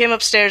he came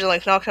upstairs and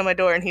like knocked on my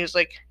door, and he was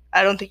like,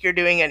 "I don't think you're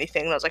doing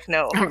anything." And I was like,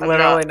 "No, I'm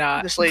Literally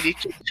not. This lady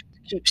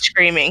keeps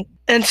screaming."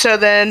 And so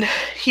then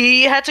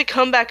he had to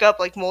come back up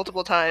like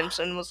multiple times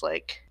and was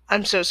like,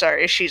 "I'm so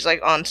sorry. She's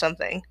like on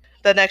something."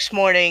 The next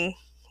morning,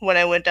 when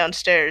I went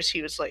downstairs,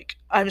 he was like,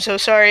 "I'm so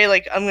sorry.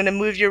 Like, I'm gonna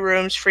move your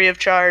rooms free of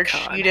charge.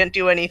 God. You didn't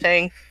do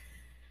anything."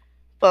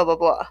 Blah blah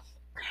blah.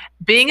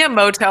 Being a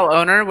motel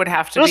owner would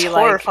have to It was be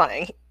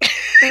horrifying.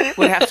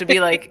 would have to be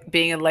like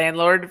being a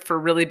landlord for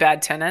really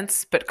bad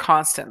tenants, but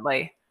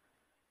constantly,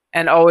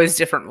 and always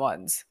different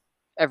ones.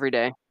 Every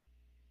day.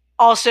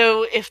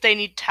 Also, if they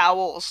need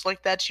towels,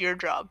 like that's your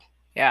job.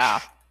 Yeah,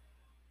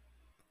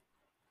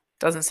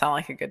 doesn't sound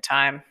like a good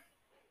time.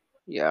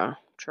 Yeah,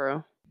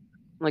 true.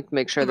 Like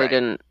make sure they Right.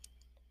 didn't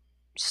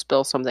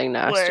spill something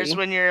nasty. Whereas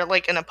when you're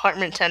like an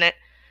apartment tenant,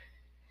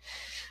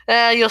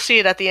 you'll see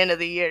it at the end of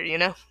the year, you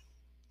know?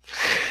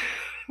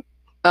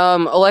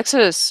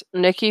 Alexis,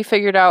 Nikki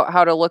figured out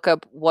how to look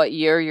up what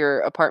year your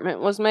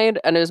apartment was made,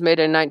 and it was made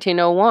in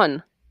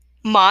 1901.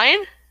 Mine?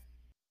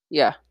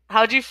 Yeah,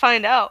 How'd you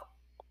find out?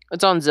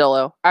 it's on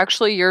Zillow.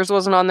 Actually, yours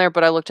wasn't on there,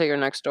 but I looked at your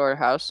next door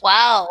house.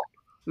 Wow.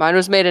 Mine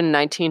was made in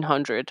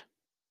 1900.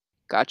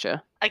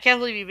 Gotcha. I can't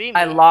believe you beat me.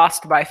 I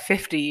lost by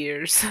 50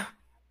 years.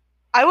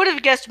 I would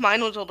have guessed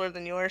mine was older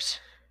than yours.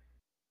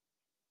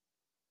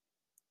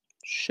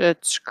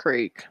 Schitt's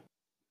Creek.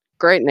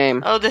 Great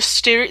name. Oh, the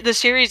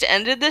series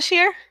ended this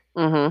year?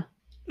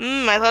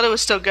 Mm-hmm. I thought it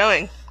was still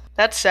going.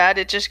 That's sad.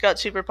 It just got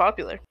super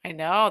popular. I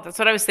know. That's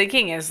what I was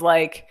thinking is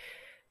like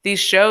these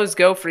shows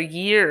go for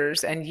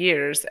years and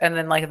years, and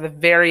then like at the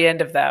very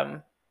end of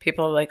them,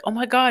 people are like, "Oh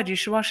my god, you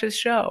should watch this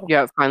show."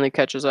 Yeah, it finally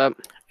catches up.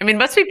 I mean, it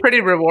must be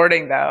pretty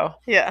rewarding though.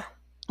 Yeah.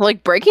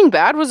 Like Breaking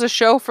Bad was a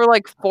show for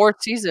like 4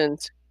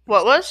 seasons.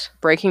 What was?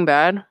 Breaking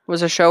Bad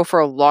was a show for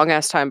a long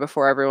ass time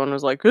before everyone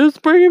was like, "It's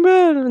Breaking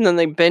Bad," and then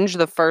they binged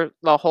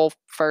the whole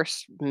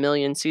first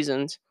million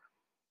seasons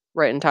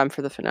right in time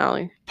for the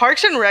finale.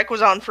 Parks and Rec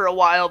was on for a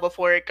while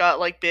before it got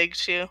like big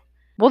too.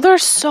 Well,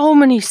 there's so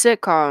many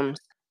sitcoms.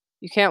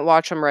 You can't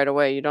watch them right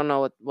away. You don't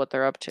know what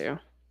they're up to.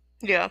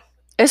 Yeah.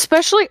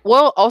 Especially,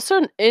 well,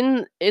 also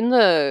in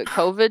the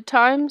COVID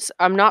times,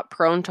 I'm not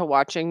prone to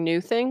watching new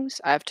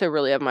things. I have to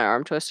really have my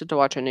arm twisted to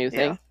watch a new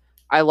thing. Yeah.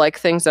 I like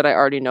things that I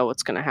already know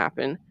what's going to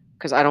happen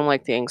because I don't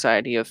like the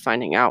anxiety of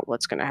finding out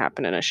what's going to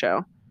happen in a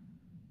show.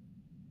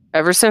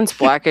 Ever since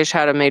Blackish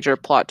had a major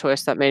plot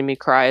twist that made me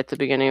cry at the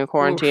beginning of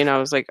quarantine, I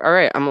was like, all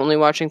right, I'm only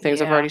watching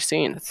things I've Yeah. already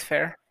seen. That's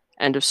fair.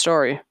 End of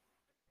story.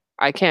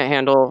 I can't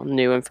handle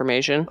new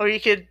information. Or you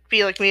could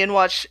be like me and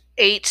watch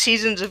 8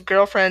 seasons of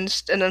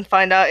Girlfriends and then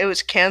find out it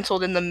was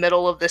canceled in the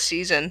middle of the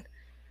season.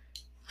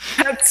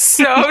 That's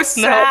so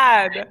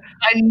sad.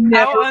 I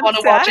never How want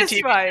to watch a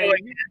TV show unsatisfying.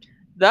 again.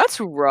 That's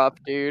rough,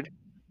 dude.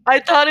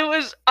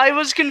 I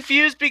was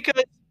confused because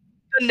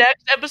the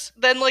next episode,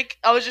 then like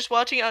I was just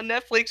watching it on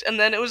Netflix and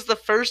then it was the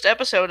first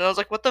episode and I was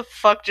like, what the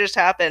fuck just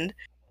happened?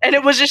 And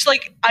it was just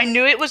like, I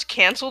knew it was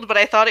canceled, but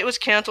I thought it was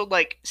canceled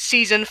like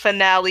season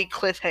finale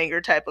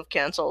cliffhanger type of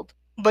canceled.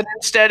 But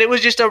instead it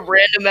was just a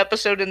random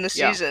episode in the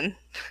Yeah. season.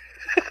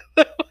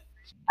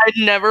 I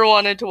never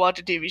wanted to watch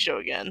a TV show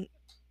again.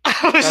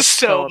 I was That's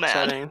so mad.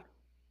 upsetting.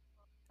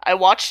 I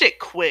watched it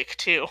quick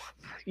too.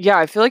 Yeah,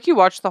 I feel like you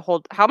watched the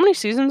whole. How many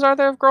seasons are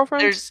there of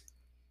Girlfriends? There's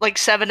like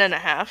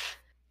 7.5.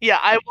 Yeah,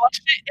 I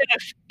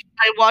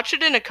watched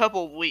it in a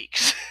couple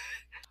weeks.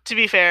 To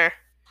be fair,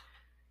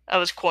 I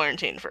was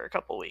quarantined for a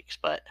couple weeks,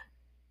 but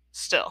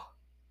still.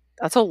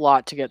 That's a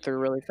lot to get through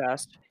really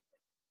fast.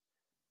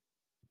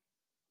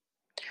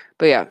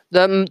 But yeah,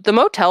 the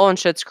motel on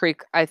Schitt's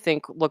Creek, I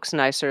think, looks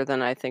nicer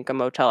than I think a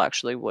motel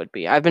actually would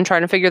be. I've been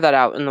trying to figure that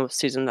out in the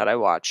season that I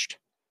watched.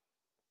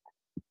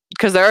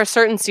 Because there are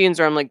certain scenes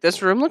where I'm like,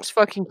 this room looks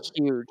fucking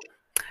huge.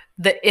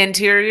 The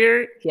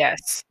interior,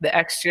 yes. The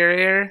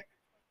exterior,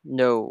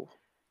 no.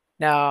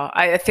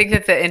 I think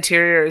that the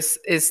interior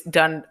is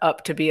done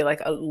up to be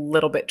like a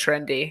little bit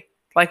trendy,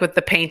 like with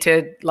the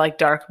painted like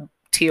dark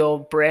teal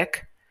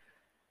brick.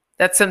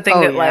 That's something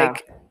that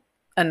like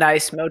a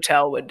nice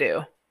motel would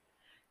do.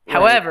 Right.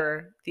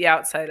 However, the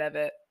outside of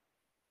it,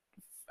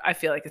 I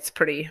feel like it's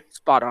pretty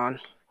spot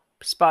on.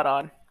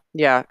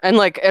 Yeah, and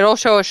like it'll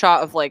show a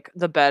shot of like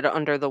the bed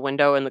under the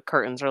window, and the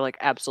curtains are like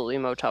absolutely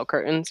motel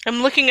curtains.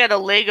 I'm looking at a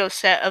Lego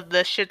set of the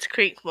Schitt's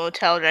Creek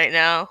motel right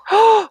now.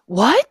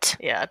 What?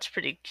 Yeah, it's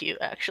pretty cute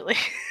actually.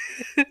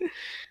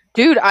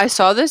 Dude, I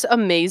saw this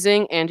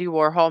amazing Andy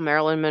Warhol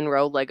Marilyn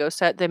Monroe Lego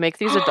set. They make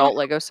these adult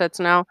Lego sets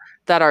now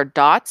that are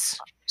dots.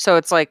 So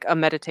it's like a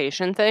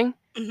meditation thing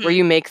where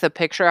you make the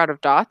picture out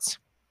of dots.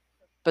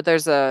 But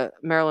there's a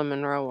Marilyn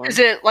Monroe one. Is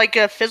it like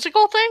a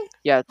physical thing?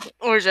 Yeah.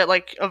 Or is it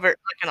like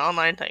an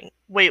online thing?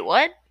 Wait,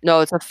 what? No,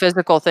 it's a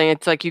physical thing.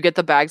 It's like you get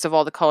the bags of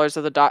all the colors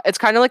of the dot. It's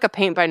kind of like a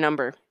paint by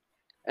number.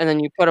 And then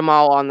you put them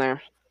all on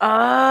there.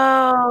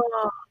 Oh,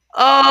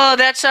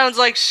 that sounds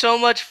like so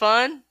much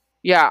fun.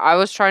 Yeah, I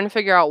was trying to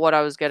figure out what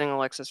I was getting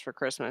Alexis for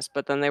Christmas,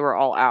 but then they were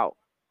all out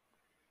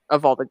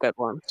of all the good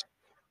ones.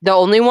 The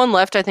only one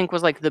left, I think,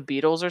 was like the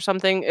Beatles or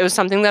something. It was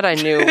something that I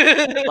knew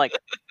like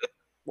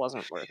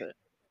wasn't worth it.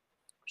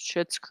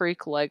 Schitt's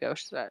Creek Lego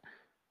set.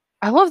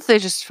 I love that they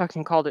just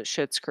fucking called it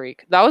Schitt's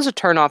Creek. That was a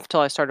turnoff till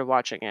I started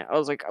watching it. I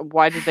was like,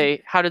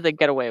 how did they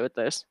get away with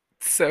this?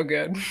 So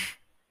good.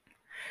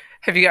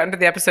 Have you gotten to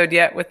the episode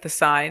yet with the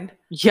sign?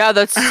 Yeah,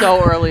 that's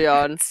so early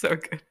on. So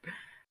good.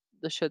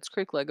 The Schitt's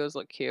Creek Legos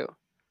look cute.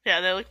 Yeah,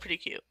 they look pretty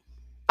cute.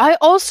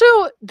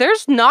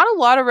 There's not a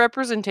lot of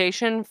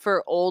representation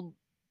for old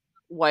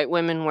white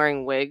women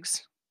wearing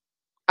wigs.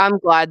 I'm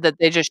glad that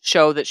they just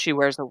show that she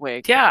wears a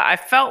wig. Yeah, I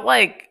felt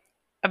like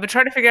I've been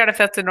trying to figure out if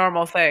that's a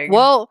normal thing.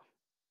 Well,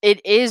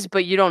 it is,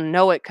 but you don't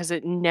know it because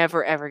it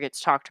never ever gets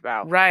talked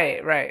about.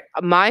 Right.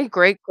 My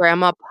great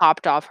grandma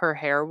popped off her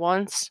hair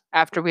once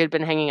after we had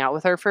been hanging out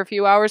with her for a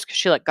few hours because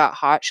she like got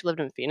hot. She lived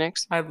in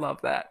Phoenix. I love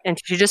that. And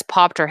she just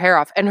popped her hair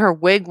off, and her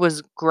wig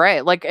was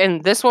gray. Like,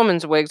 and this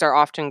woman's wigs are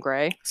often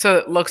gray. So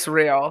it looks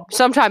real.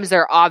 Sometimes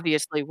they're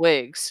obviously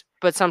wigs,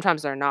 but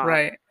sometimes they're not.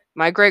 Right.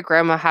 My great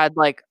grandma had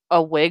like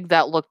a wig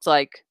that looked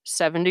like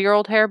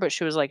 70-year-old hair, but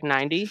she was like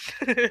 90.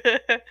 So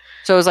it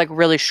was like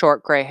really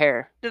short gray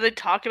hair. Do they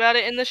talk about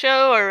it in the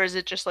show, or is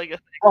it just like a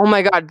thing? Oh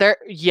my god,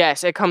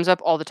 yes, it comes up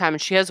all the time,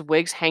 and she has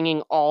wigs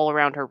hanging all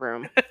around her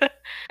room.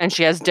 And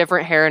she has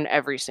different hair in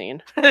every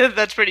scene.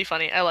 That's pretty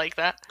funny. I like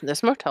that.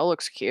 This motel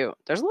looks cute.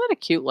 There's a lot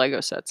of cute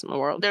Lego sets in the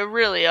world. There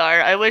really are.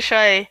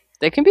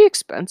 They can be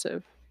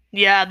expensive.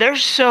 Yeah, they're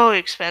so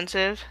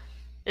expensive.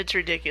 It's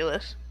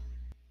ridiculous.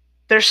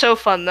 They're so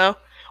fun though.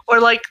 Or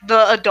like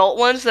the adult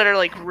ones that are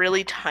like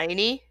really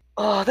tiny.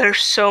 Oh, they're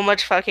so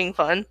much fucking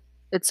fun.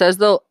 It says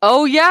the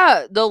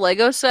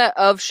Lego set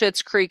of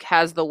Schitt's Creek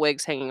has the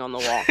wigs hanging on the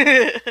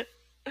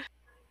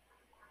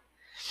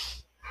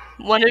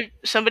wall.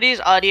 Somebody's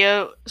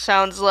audio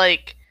sounds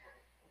like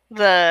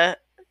the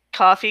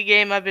coffee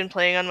game I've been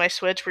playing on my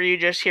Switch where you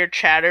just hear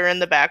chatter in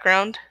the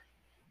background.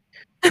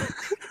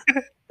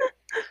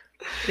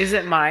 Is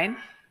it mine?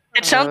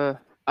 It sounds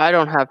I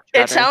don't have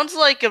chatter. It sounds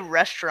like a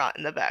restaurant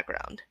in the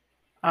background.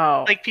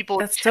 Oh. Like people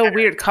That's chatter. So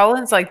weird.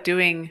 Colin's like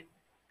doing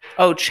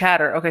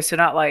chatter. Okay, so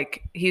not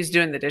like he's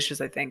doing the dishes,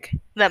 I think.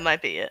 That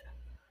might be it.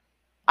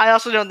 I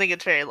also don't think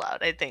it's very loud,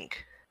 I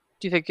think.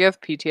 Do you think you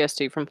have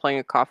PTSD from playing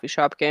a coffee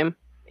shop game?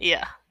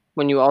 Yeah.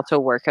 When you also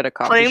work at a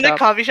coffee shop? Playing the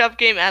coffee shop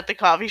game at the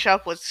coffee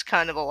shop was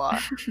kind of a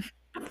lot.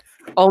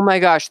 Oh my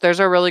gosh, there's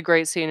a really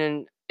great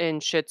scene in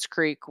Schitt's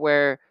Creek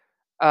where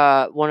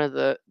one of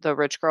the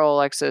rich girl,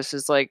 Alexis,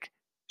 is like,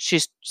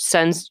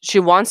 she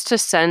wants to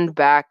send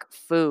back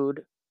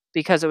food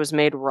because it was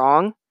made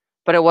wrong,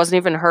 but it wasn't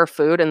even her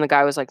food, and the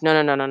guy was like,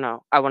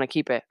 no, I want to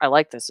keep it. I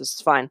like this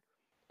is fine.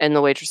 And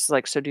the waitress is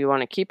like, so do you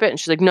want to keep it? And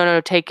she's like, no,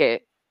 take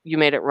it. You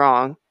made it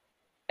wrong.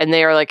 And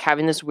they are like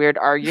having this weird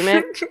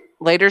argument.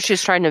 Later,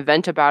 she's trying to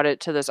vent about it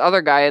to this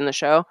other guy in the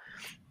show,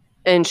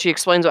 and she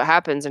explains what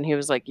happens, and he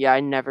was like, yeah,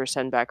 I never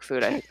send back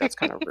food. I think that's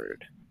kind of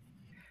rude.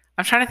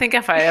 I'm trying to think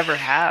if I ever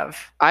have.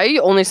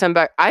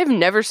 I've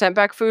never sent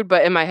back food,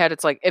 but in my head,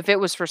 it's like, if it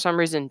was for some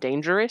reason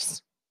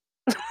dangerous.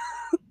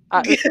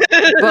 Well,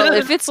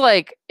 if it's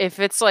like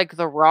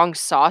the wrong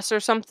sauce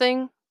or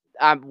something,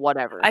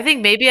 whatever. I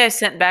think maybe I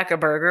sent back a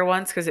burger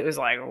once because it was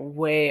like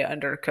way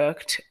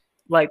undercooked,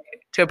 like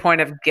to a point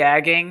of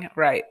gagging.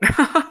 Right.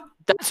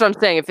 That's what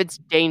I'm saying. If it's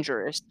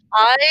dangerous.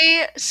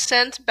 I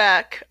sent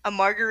back a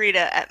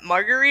margarita at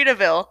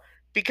Margaritaville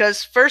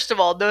because, first of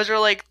all, those are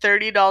like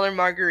 $30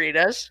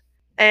 margaritas.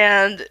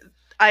 And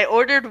I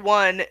ordered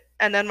one,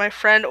 and then my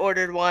friend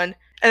ordered one,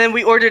 and then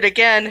we ordered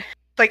again.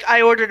 Like,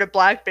 I ordered a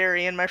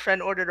blackberry, and my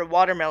friend ordered a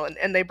watermelon,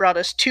 and they brought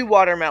us 2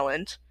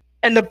 watermelons.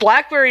 And the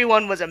blackberry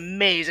one was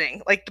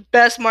amazing. Like,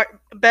 the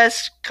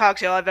best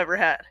cocktail I've ever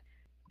had.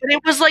 But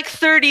it was like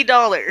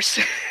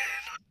 $30.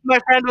 My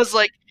friend was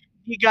like,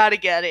 you gotta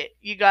get it.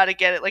 You gotta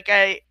get it. Like,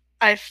 I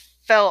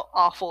felt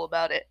awful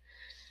about it.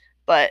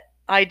 But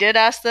I did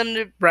ask them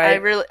to.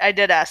 Right. I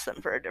did ask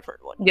them for a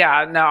different one.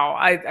 Yeah, no,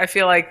 I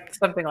feel like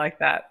something like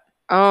that.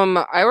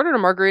 I ordered a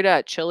margarita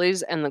at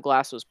Chili's and the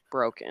glass was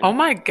broken. Oh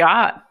my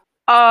god.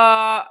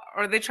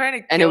 Are they trying to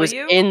kill you? And it was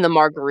in the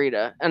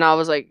margarita. And I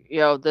was like,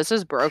 yo, this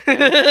is broken.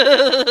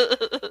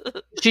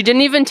 She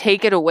didn't even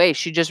take it away.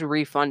 She just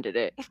refunded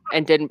it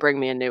and didn't bring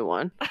me a new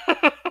one.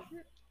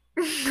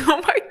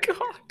 Oh my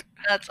god.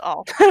 That's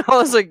all. I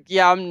was like,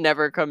 yeah, I'm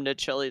never coming to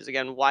Chili's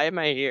again. Why am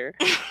I here?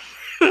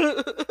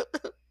 The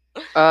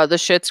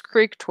Schitt's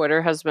Creek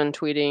Twitter has been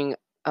tweeting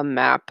a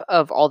map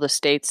of all the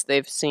states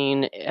they've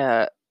seen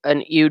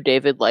an EU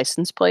David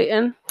license plate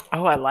in.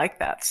 Oh, I like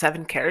that.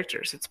 7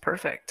 characters. It's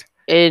perfect.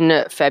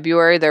 In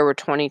February, there were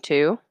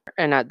 22.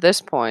 And at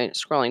this point,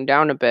 scrolling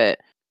down a bit,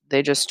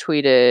 they just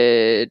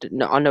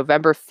tweeted on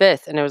November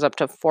 5th, and it was up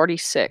to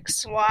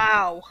 46.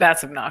 Wow.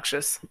 That's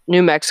obnoxious.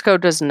 New Mexico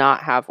does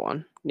not have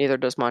one. Neither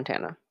does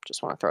Montana.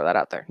 Just want to throw that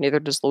out there. Neither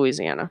does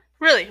Louisiana.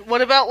 Really?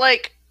 What about,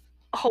 like,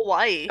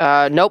 Hawaii?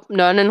 Nope,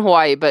 none in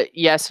Hawaii, but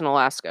yes in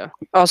Alaska.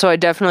 Also, I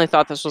definitely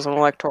thought this was an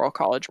electoral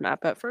college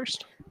map at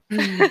first. On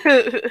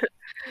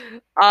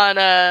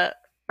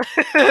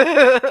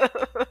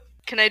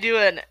can I do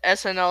an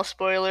SNL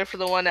spoiler for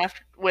the one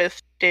after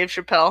with Dave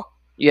Chappelle?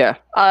 Yeah.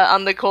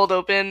 On the cold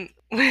open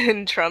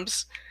when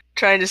Trump's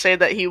trying to say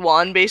that he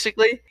won,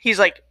 basically. He's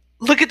like,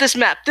 look at this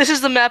map. This is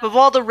the map of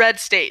all the red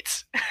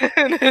states.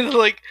 And it's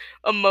like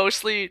a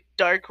mostly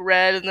dark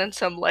red and then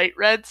some light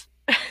reds.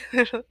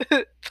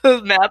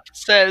 The map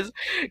says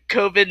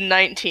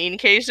COVID-19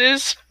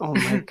 cases. Oh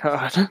my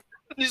god.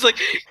 He's like,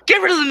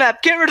 get rid of the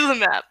map. Get rid of the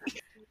map.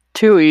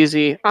 Too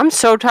easy. I'm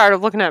so tired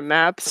of looking at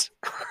maps.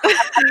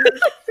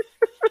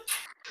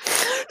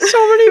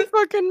 So many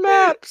fucking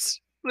maps.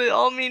 They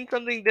all mean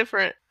something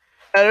different.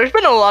 There's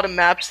been a lot of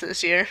maps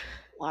this year.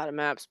 A lot of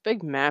maps.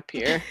 Big map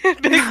here.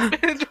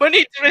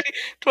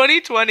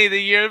 2020, the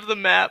year of the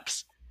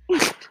maps.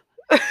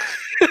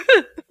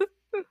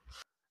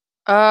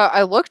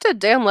 I looked at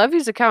Dan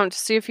Levy's account to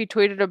see if he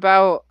tweeted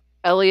about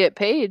Elliot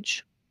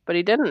Page, but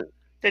he didn't.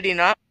 Did he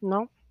not?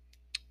 No.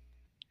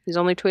 He's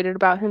only tweeted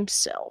about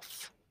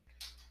himself.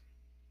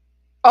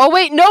 Oh,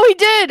 wait, no, he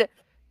did!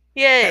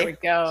 There we Yay.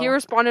 go. He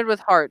responded with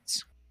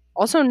hearts.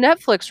 Also,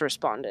 Netflix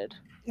responded.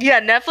 Yeah,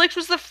 Netflix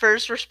was the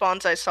first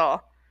response I saw.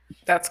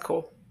 That's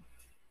cool.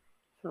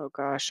 Oh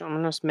gosh, I'm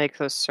gonna make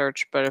this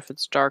search, but if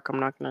it's dark, I'm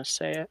not gonna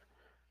say it.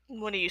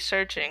 What are you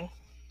searching?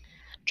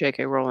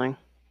 J.K. Rowling.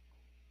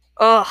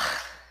 Ugh.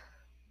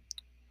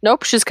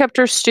 Nope, she's kept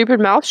her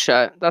stupid mouth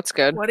shut. That's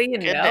good. What do you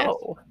Goodness.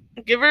 know?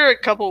 Give her a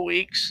couple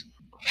weeks.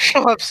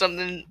 She'll have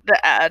something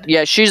to add.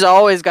 Yeah, she's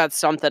always got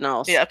something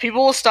else. Yeah,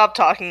 people will stop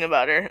talking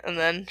about her, and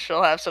then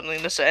she'll have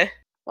something to say.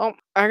 Well,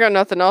 I got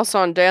nothing else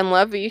on Dan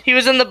Levy. He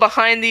was in the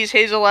Behind These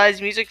Hazel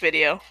Eyes music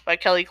video by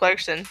Kelly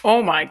Clarkson.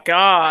 Oh my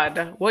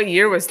god. What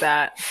year was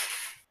that?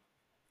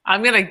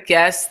 I'm going to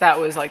guess that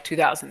was like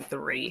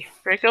 2003.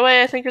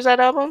 Breakaway, I think, is that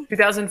album.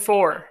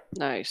 2004.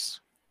 Nice.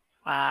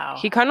 Wow.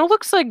 He kind of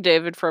looks like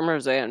David from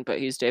Roseanne, but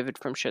he's David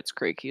from Schitt's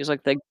Creek. He's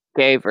like the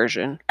gay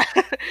version.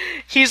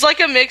 He's like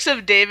a mix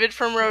of David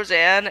from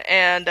Roseanne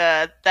and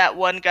that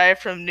one guy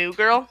from New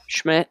Girl.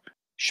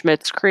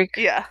 Schmitt's Creek.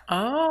 Yeah.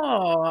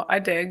 Oh, I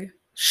dig.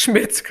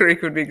 Schmitt's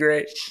Creek would be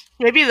great.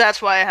 Maybe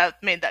that's why I have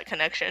made that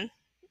connection.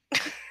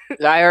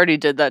 I already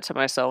did that to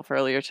myself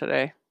earlier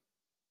today.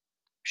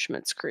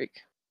 Schmitt's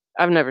Creek.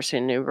 I've never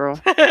seen New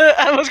Girl.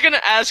 I was going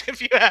to ask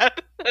if you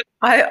had.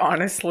 I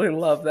honestly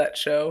love that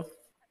show.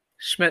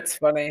 Schmidt's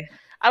funny.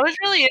 I was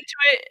really into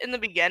it in the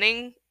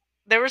beginning.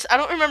 I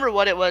don't remember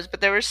what it was,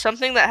 but there was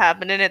something that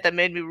happened in it that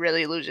made me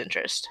really lose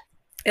interest.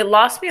 It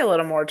lost me a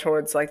little more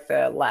towards like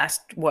the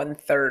last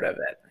 1/3 of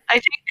it. I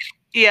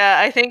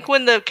think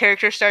when the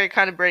characters started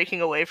kind of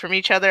breaking away from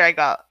each other, I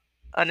got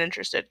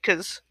uninterested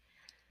because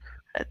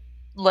I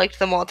liked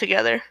them all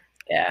together.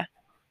 Yeah.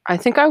 I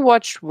think I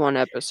watched one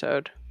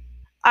episode.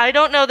 I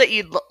don't know that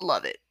you'd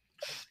love it.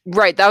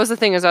 Right, that was the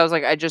thing, is I was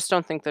like, I just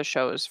don't think this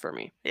show is for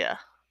me. Yeah.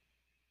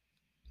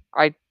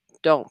 I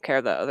don't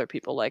care that other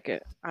people like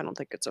it. I don't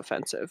think it's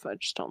offensive. I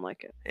just don't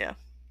like it. Yeah.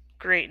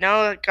 Great.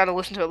 Now I gotta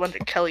listen to a bunch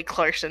of Kelly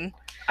Clarkson.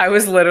 I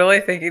was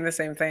literally thinking the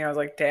same thing. I was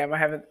like, damn, I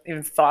haven't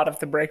even thought of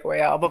the Breakaway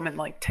album in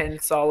like 10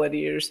 solid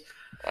years.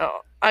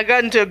 Oh, I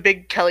got into a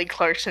big Kelly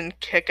Clarkson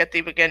kick at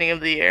the beginning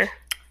of the year.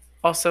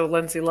 Also,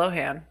 Lindsay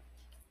Lohan,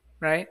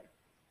 right?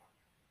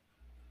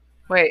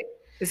 Wait,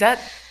 is that?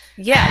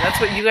 Yeah, that's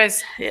what you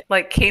guys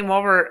like came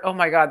over. Oh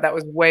my god, that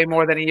was way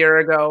more than a year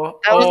ago.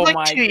 That was oh like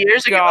my 2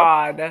 years ago.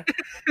 god.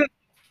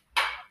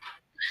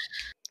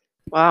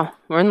 Wow,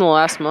 we're in the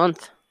last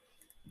month.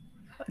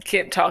 I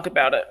can't talk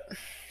about it.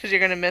 Because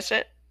you're gonna miss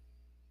it.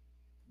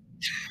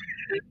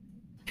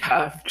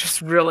 I've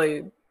just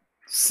really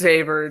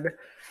savored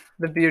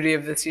the beauty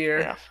of this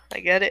year. Yeah, I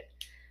get it.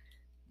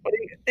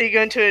 Are you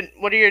going to?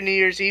 What are your New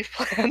Year's Eve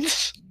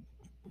plans?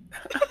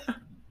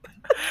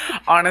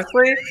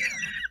 Honestly,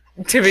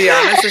 to be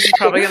honest, this is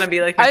probably going to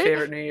be like my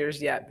favorite New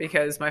Year's yet,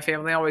 because my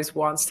family always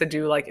wants to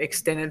do like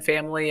extended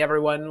family,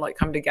 everyone like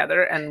come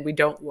together, and we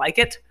don't like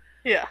it.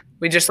 Yeah.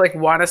 We just like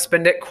want to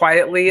spend it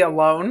quietly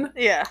alone.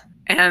 Yeah.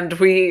 And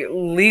we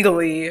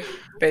legally,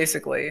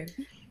 basically,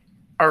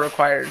 are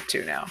required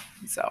to now.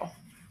 So,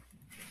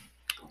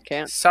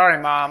 Can't. Sorry,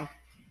 Mom.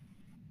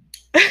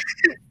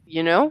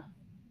 You know,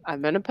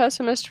 I've been a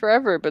pessimist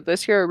forever, but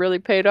this year it really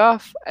paid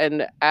off.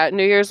 And at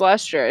New Year's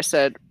last year, I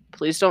said,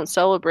 please don't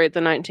celebrate the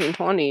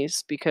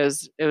 1920s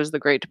because it was the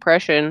Great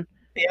Depression.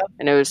 Yeah.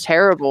 And it was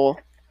terrible.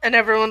 And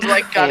everyone's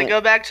like, gotta go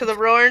back to the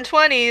roaring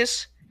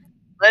 20s.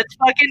 Let's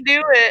fucking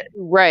do it.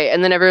 Right.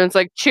 And then everyone's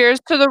like, cheers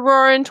to the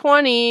roaring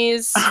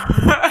 20s.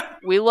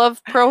 We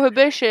love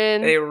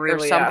prohibition. They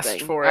really or something.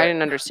 asked for it. I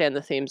didn't understand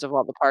the themes of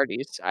all the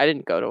parties. I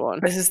didn't go to one.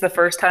 This is the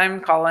first time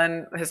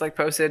Colin has like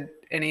posted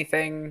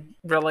anything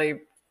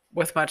really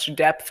with much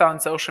depth on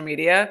social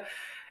media.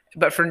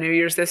 But for New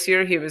Year's this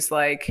year, he was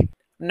like,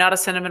 not a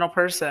sentimental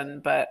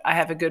person, but I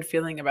have a good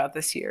feeling about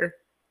this year.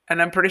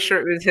 And I'm pretty sure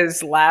it was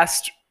his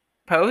last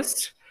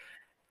post.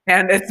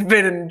 And it's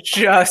been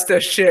just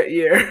a shit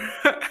year.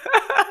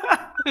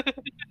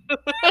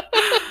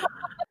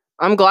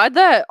 I'm glad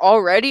that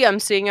already I'm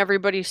seeing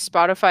everybody's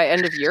Spotify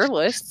end of year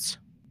lists.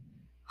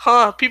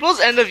 Huh,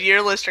 people's end of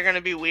year lists are gonna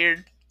be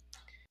weird.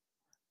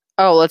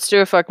 Oh, let's do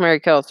a fuck,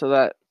 marry, kill. So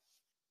that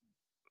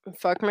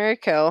fuck, marry,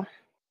 kill.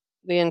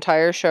 The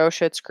entire show,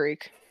 Schitt's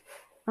Creek.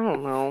 I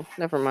don't know.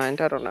 Never mind.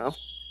 I don't know.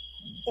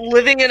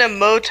 Living in a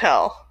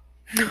motel.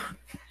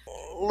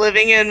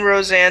 Living in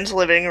Roseanne's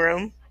living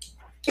room.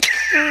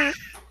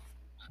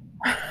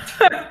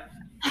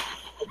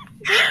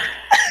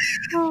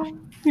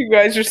 You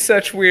guys are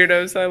such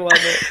weirdos. I love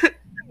it.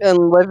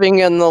 And living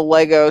in the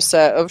Lego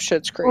set of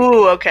Schitt's Creek.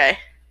 Ooh, okay.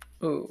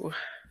 Ooh.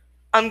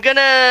 I'm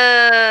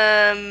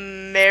gonna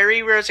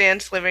marry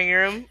Roseanne's living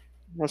room.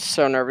 I'm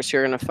so nervous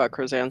you're gonna fuck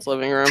Roseanne's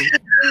living room.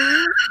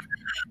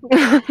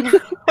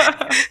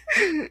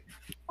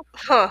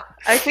 Huh.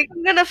 I think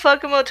I'm gonna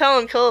fuck a motel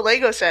and kill a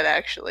Lego set,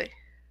 actually.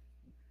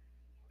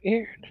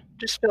 Weird.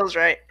 Just feels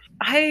right.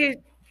 I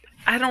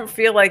don't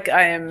feel like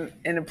I am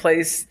in a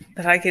place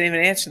that I can even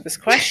answer this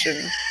question.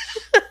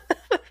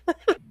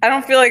 I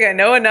don't feel like I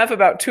know enough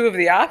about two of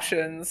the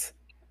options.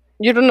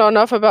 You don't know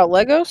enough about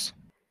Legos?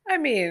 I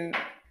mean,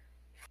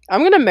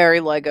 I'm gonna marry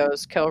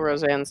Legos, kill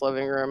Roseanne's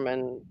living room,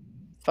 and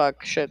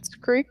fuck Schitt's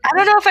Creek. I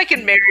don't know if I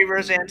can marry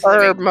Roseanne's Or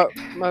living room.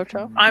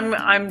 motel.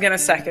 I'm gonna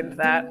second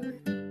that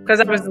because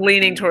I was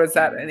leaning towards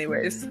that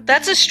anyways.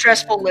 That's a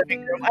stressful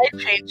living room.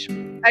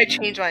 I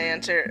changed my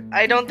answer.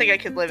 I don't think I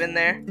could live in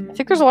there. I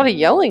think there's a lot of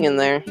yelling in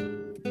there.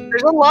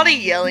 There's a lot of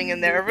yelling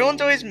in there.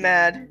 Everyone's always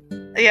mad.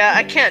 Yeah,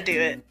 I can't do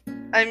it.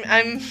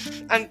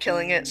 I'm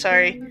killing it.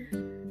 Sorry.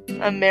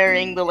 I'm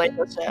marrying the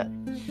Lego set.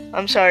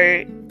 I'm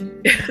sorry.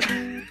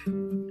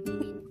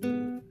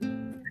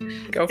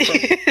 Go from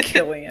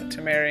killing it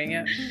to marrying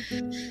it.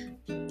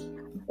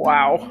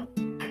 Wow.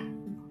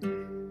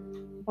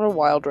 What a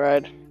wild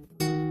ride.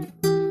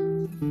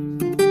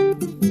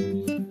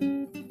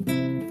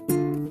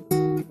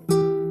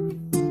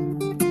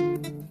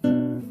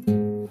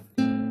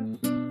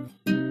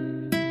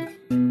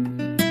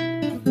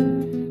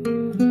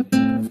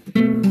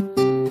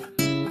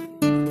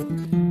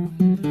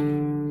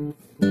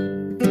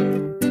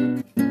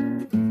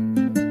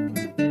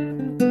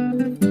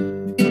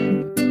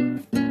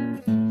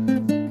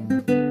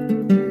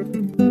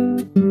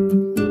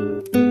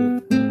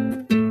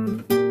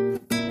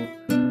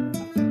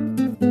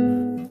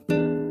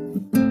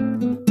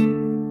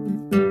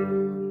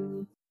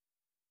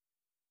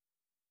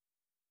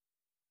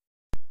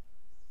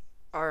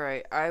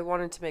 Alright, I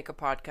wanted to make a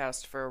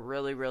podcast for a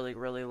really, really,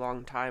 really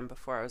long time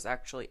before I was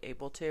actually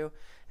able to,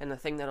 and the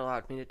thing that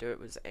allowed me to do it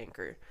was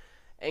Anchor.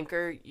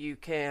 Anchor, you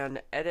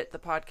can edit the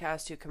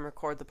podcast, you can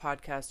record the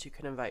podcast, you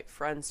can invite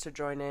friends to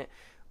join it,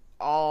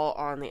 all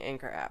on the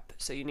Anchor app.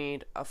 So you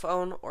need a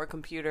phone or a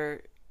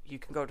computer. You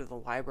can go to the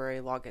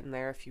library, log in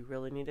there if you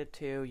really needed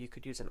to. You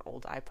could use an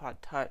old iPod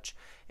Touch.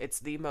 It's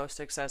the most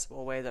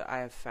accessible way that I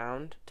have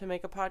found to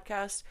make a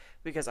podcast,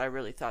 because I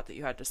really thought that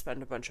you had to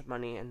spend a bunch of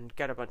money and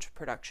get a bunch of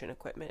production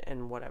equipment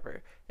and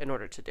whatever in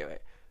order to do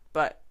it.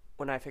 But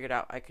when I figured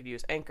out I could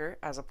use Anchor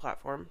as a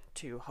platform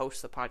to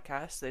host the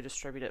podcast, they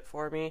distribute it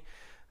for me.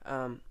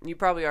 You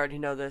probably already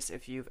know this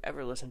if you've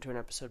ever listened to an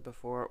episode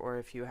before, or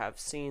if you have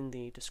seen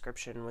the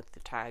description with the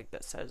tag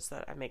that says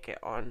that I make it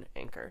on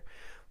Anchor.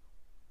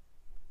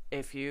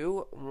 If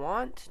you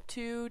want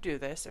to do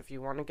this, if you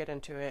want to get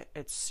into it,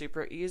 it's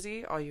super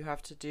easy. All you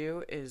have to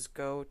do is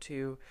go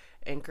to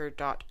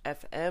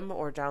anchor.fm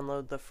or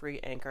download the free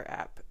Anchor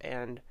app,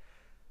 and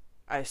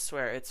I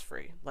swear it's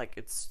free. Like,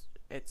 it's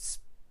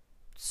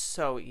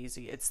so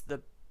easy. It's the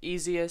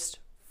easiest,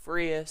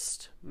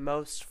 freest,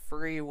 most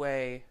free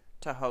way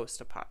to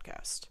host a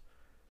podcast.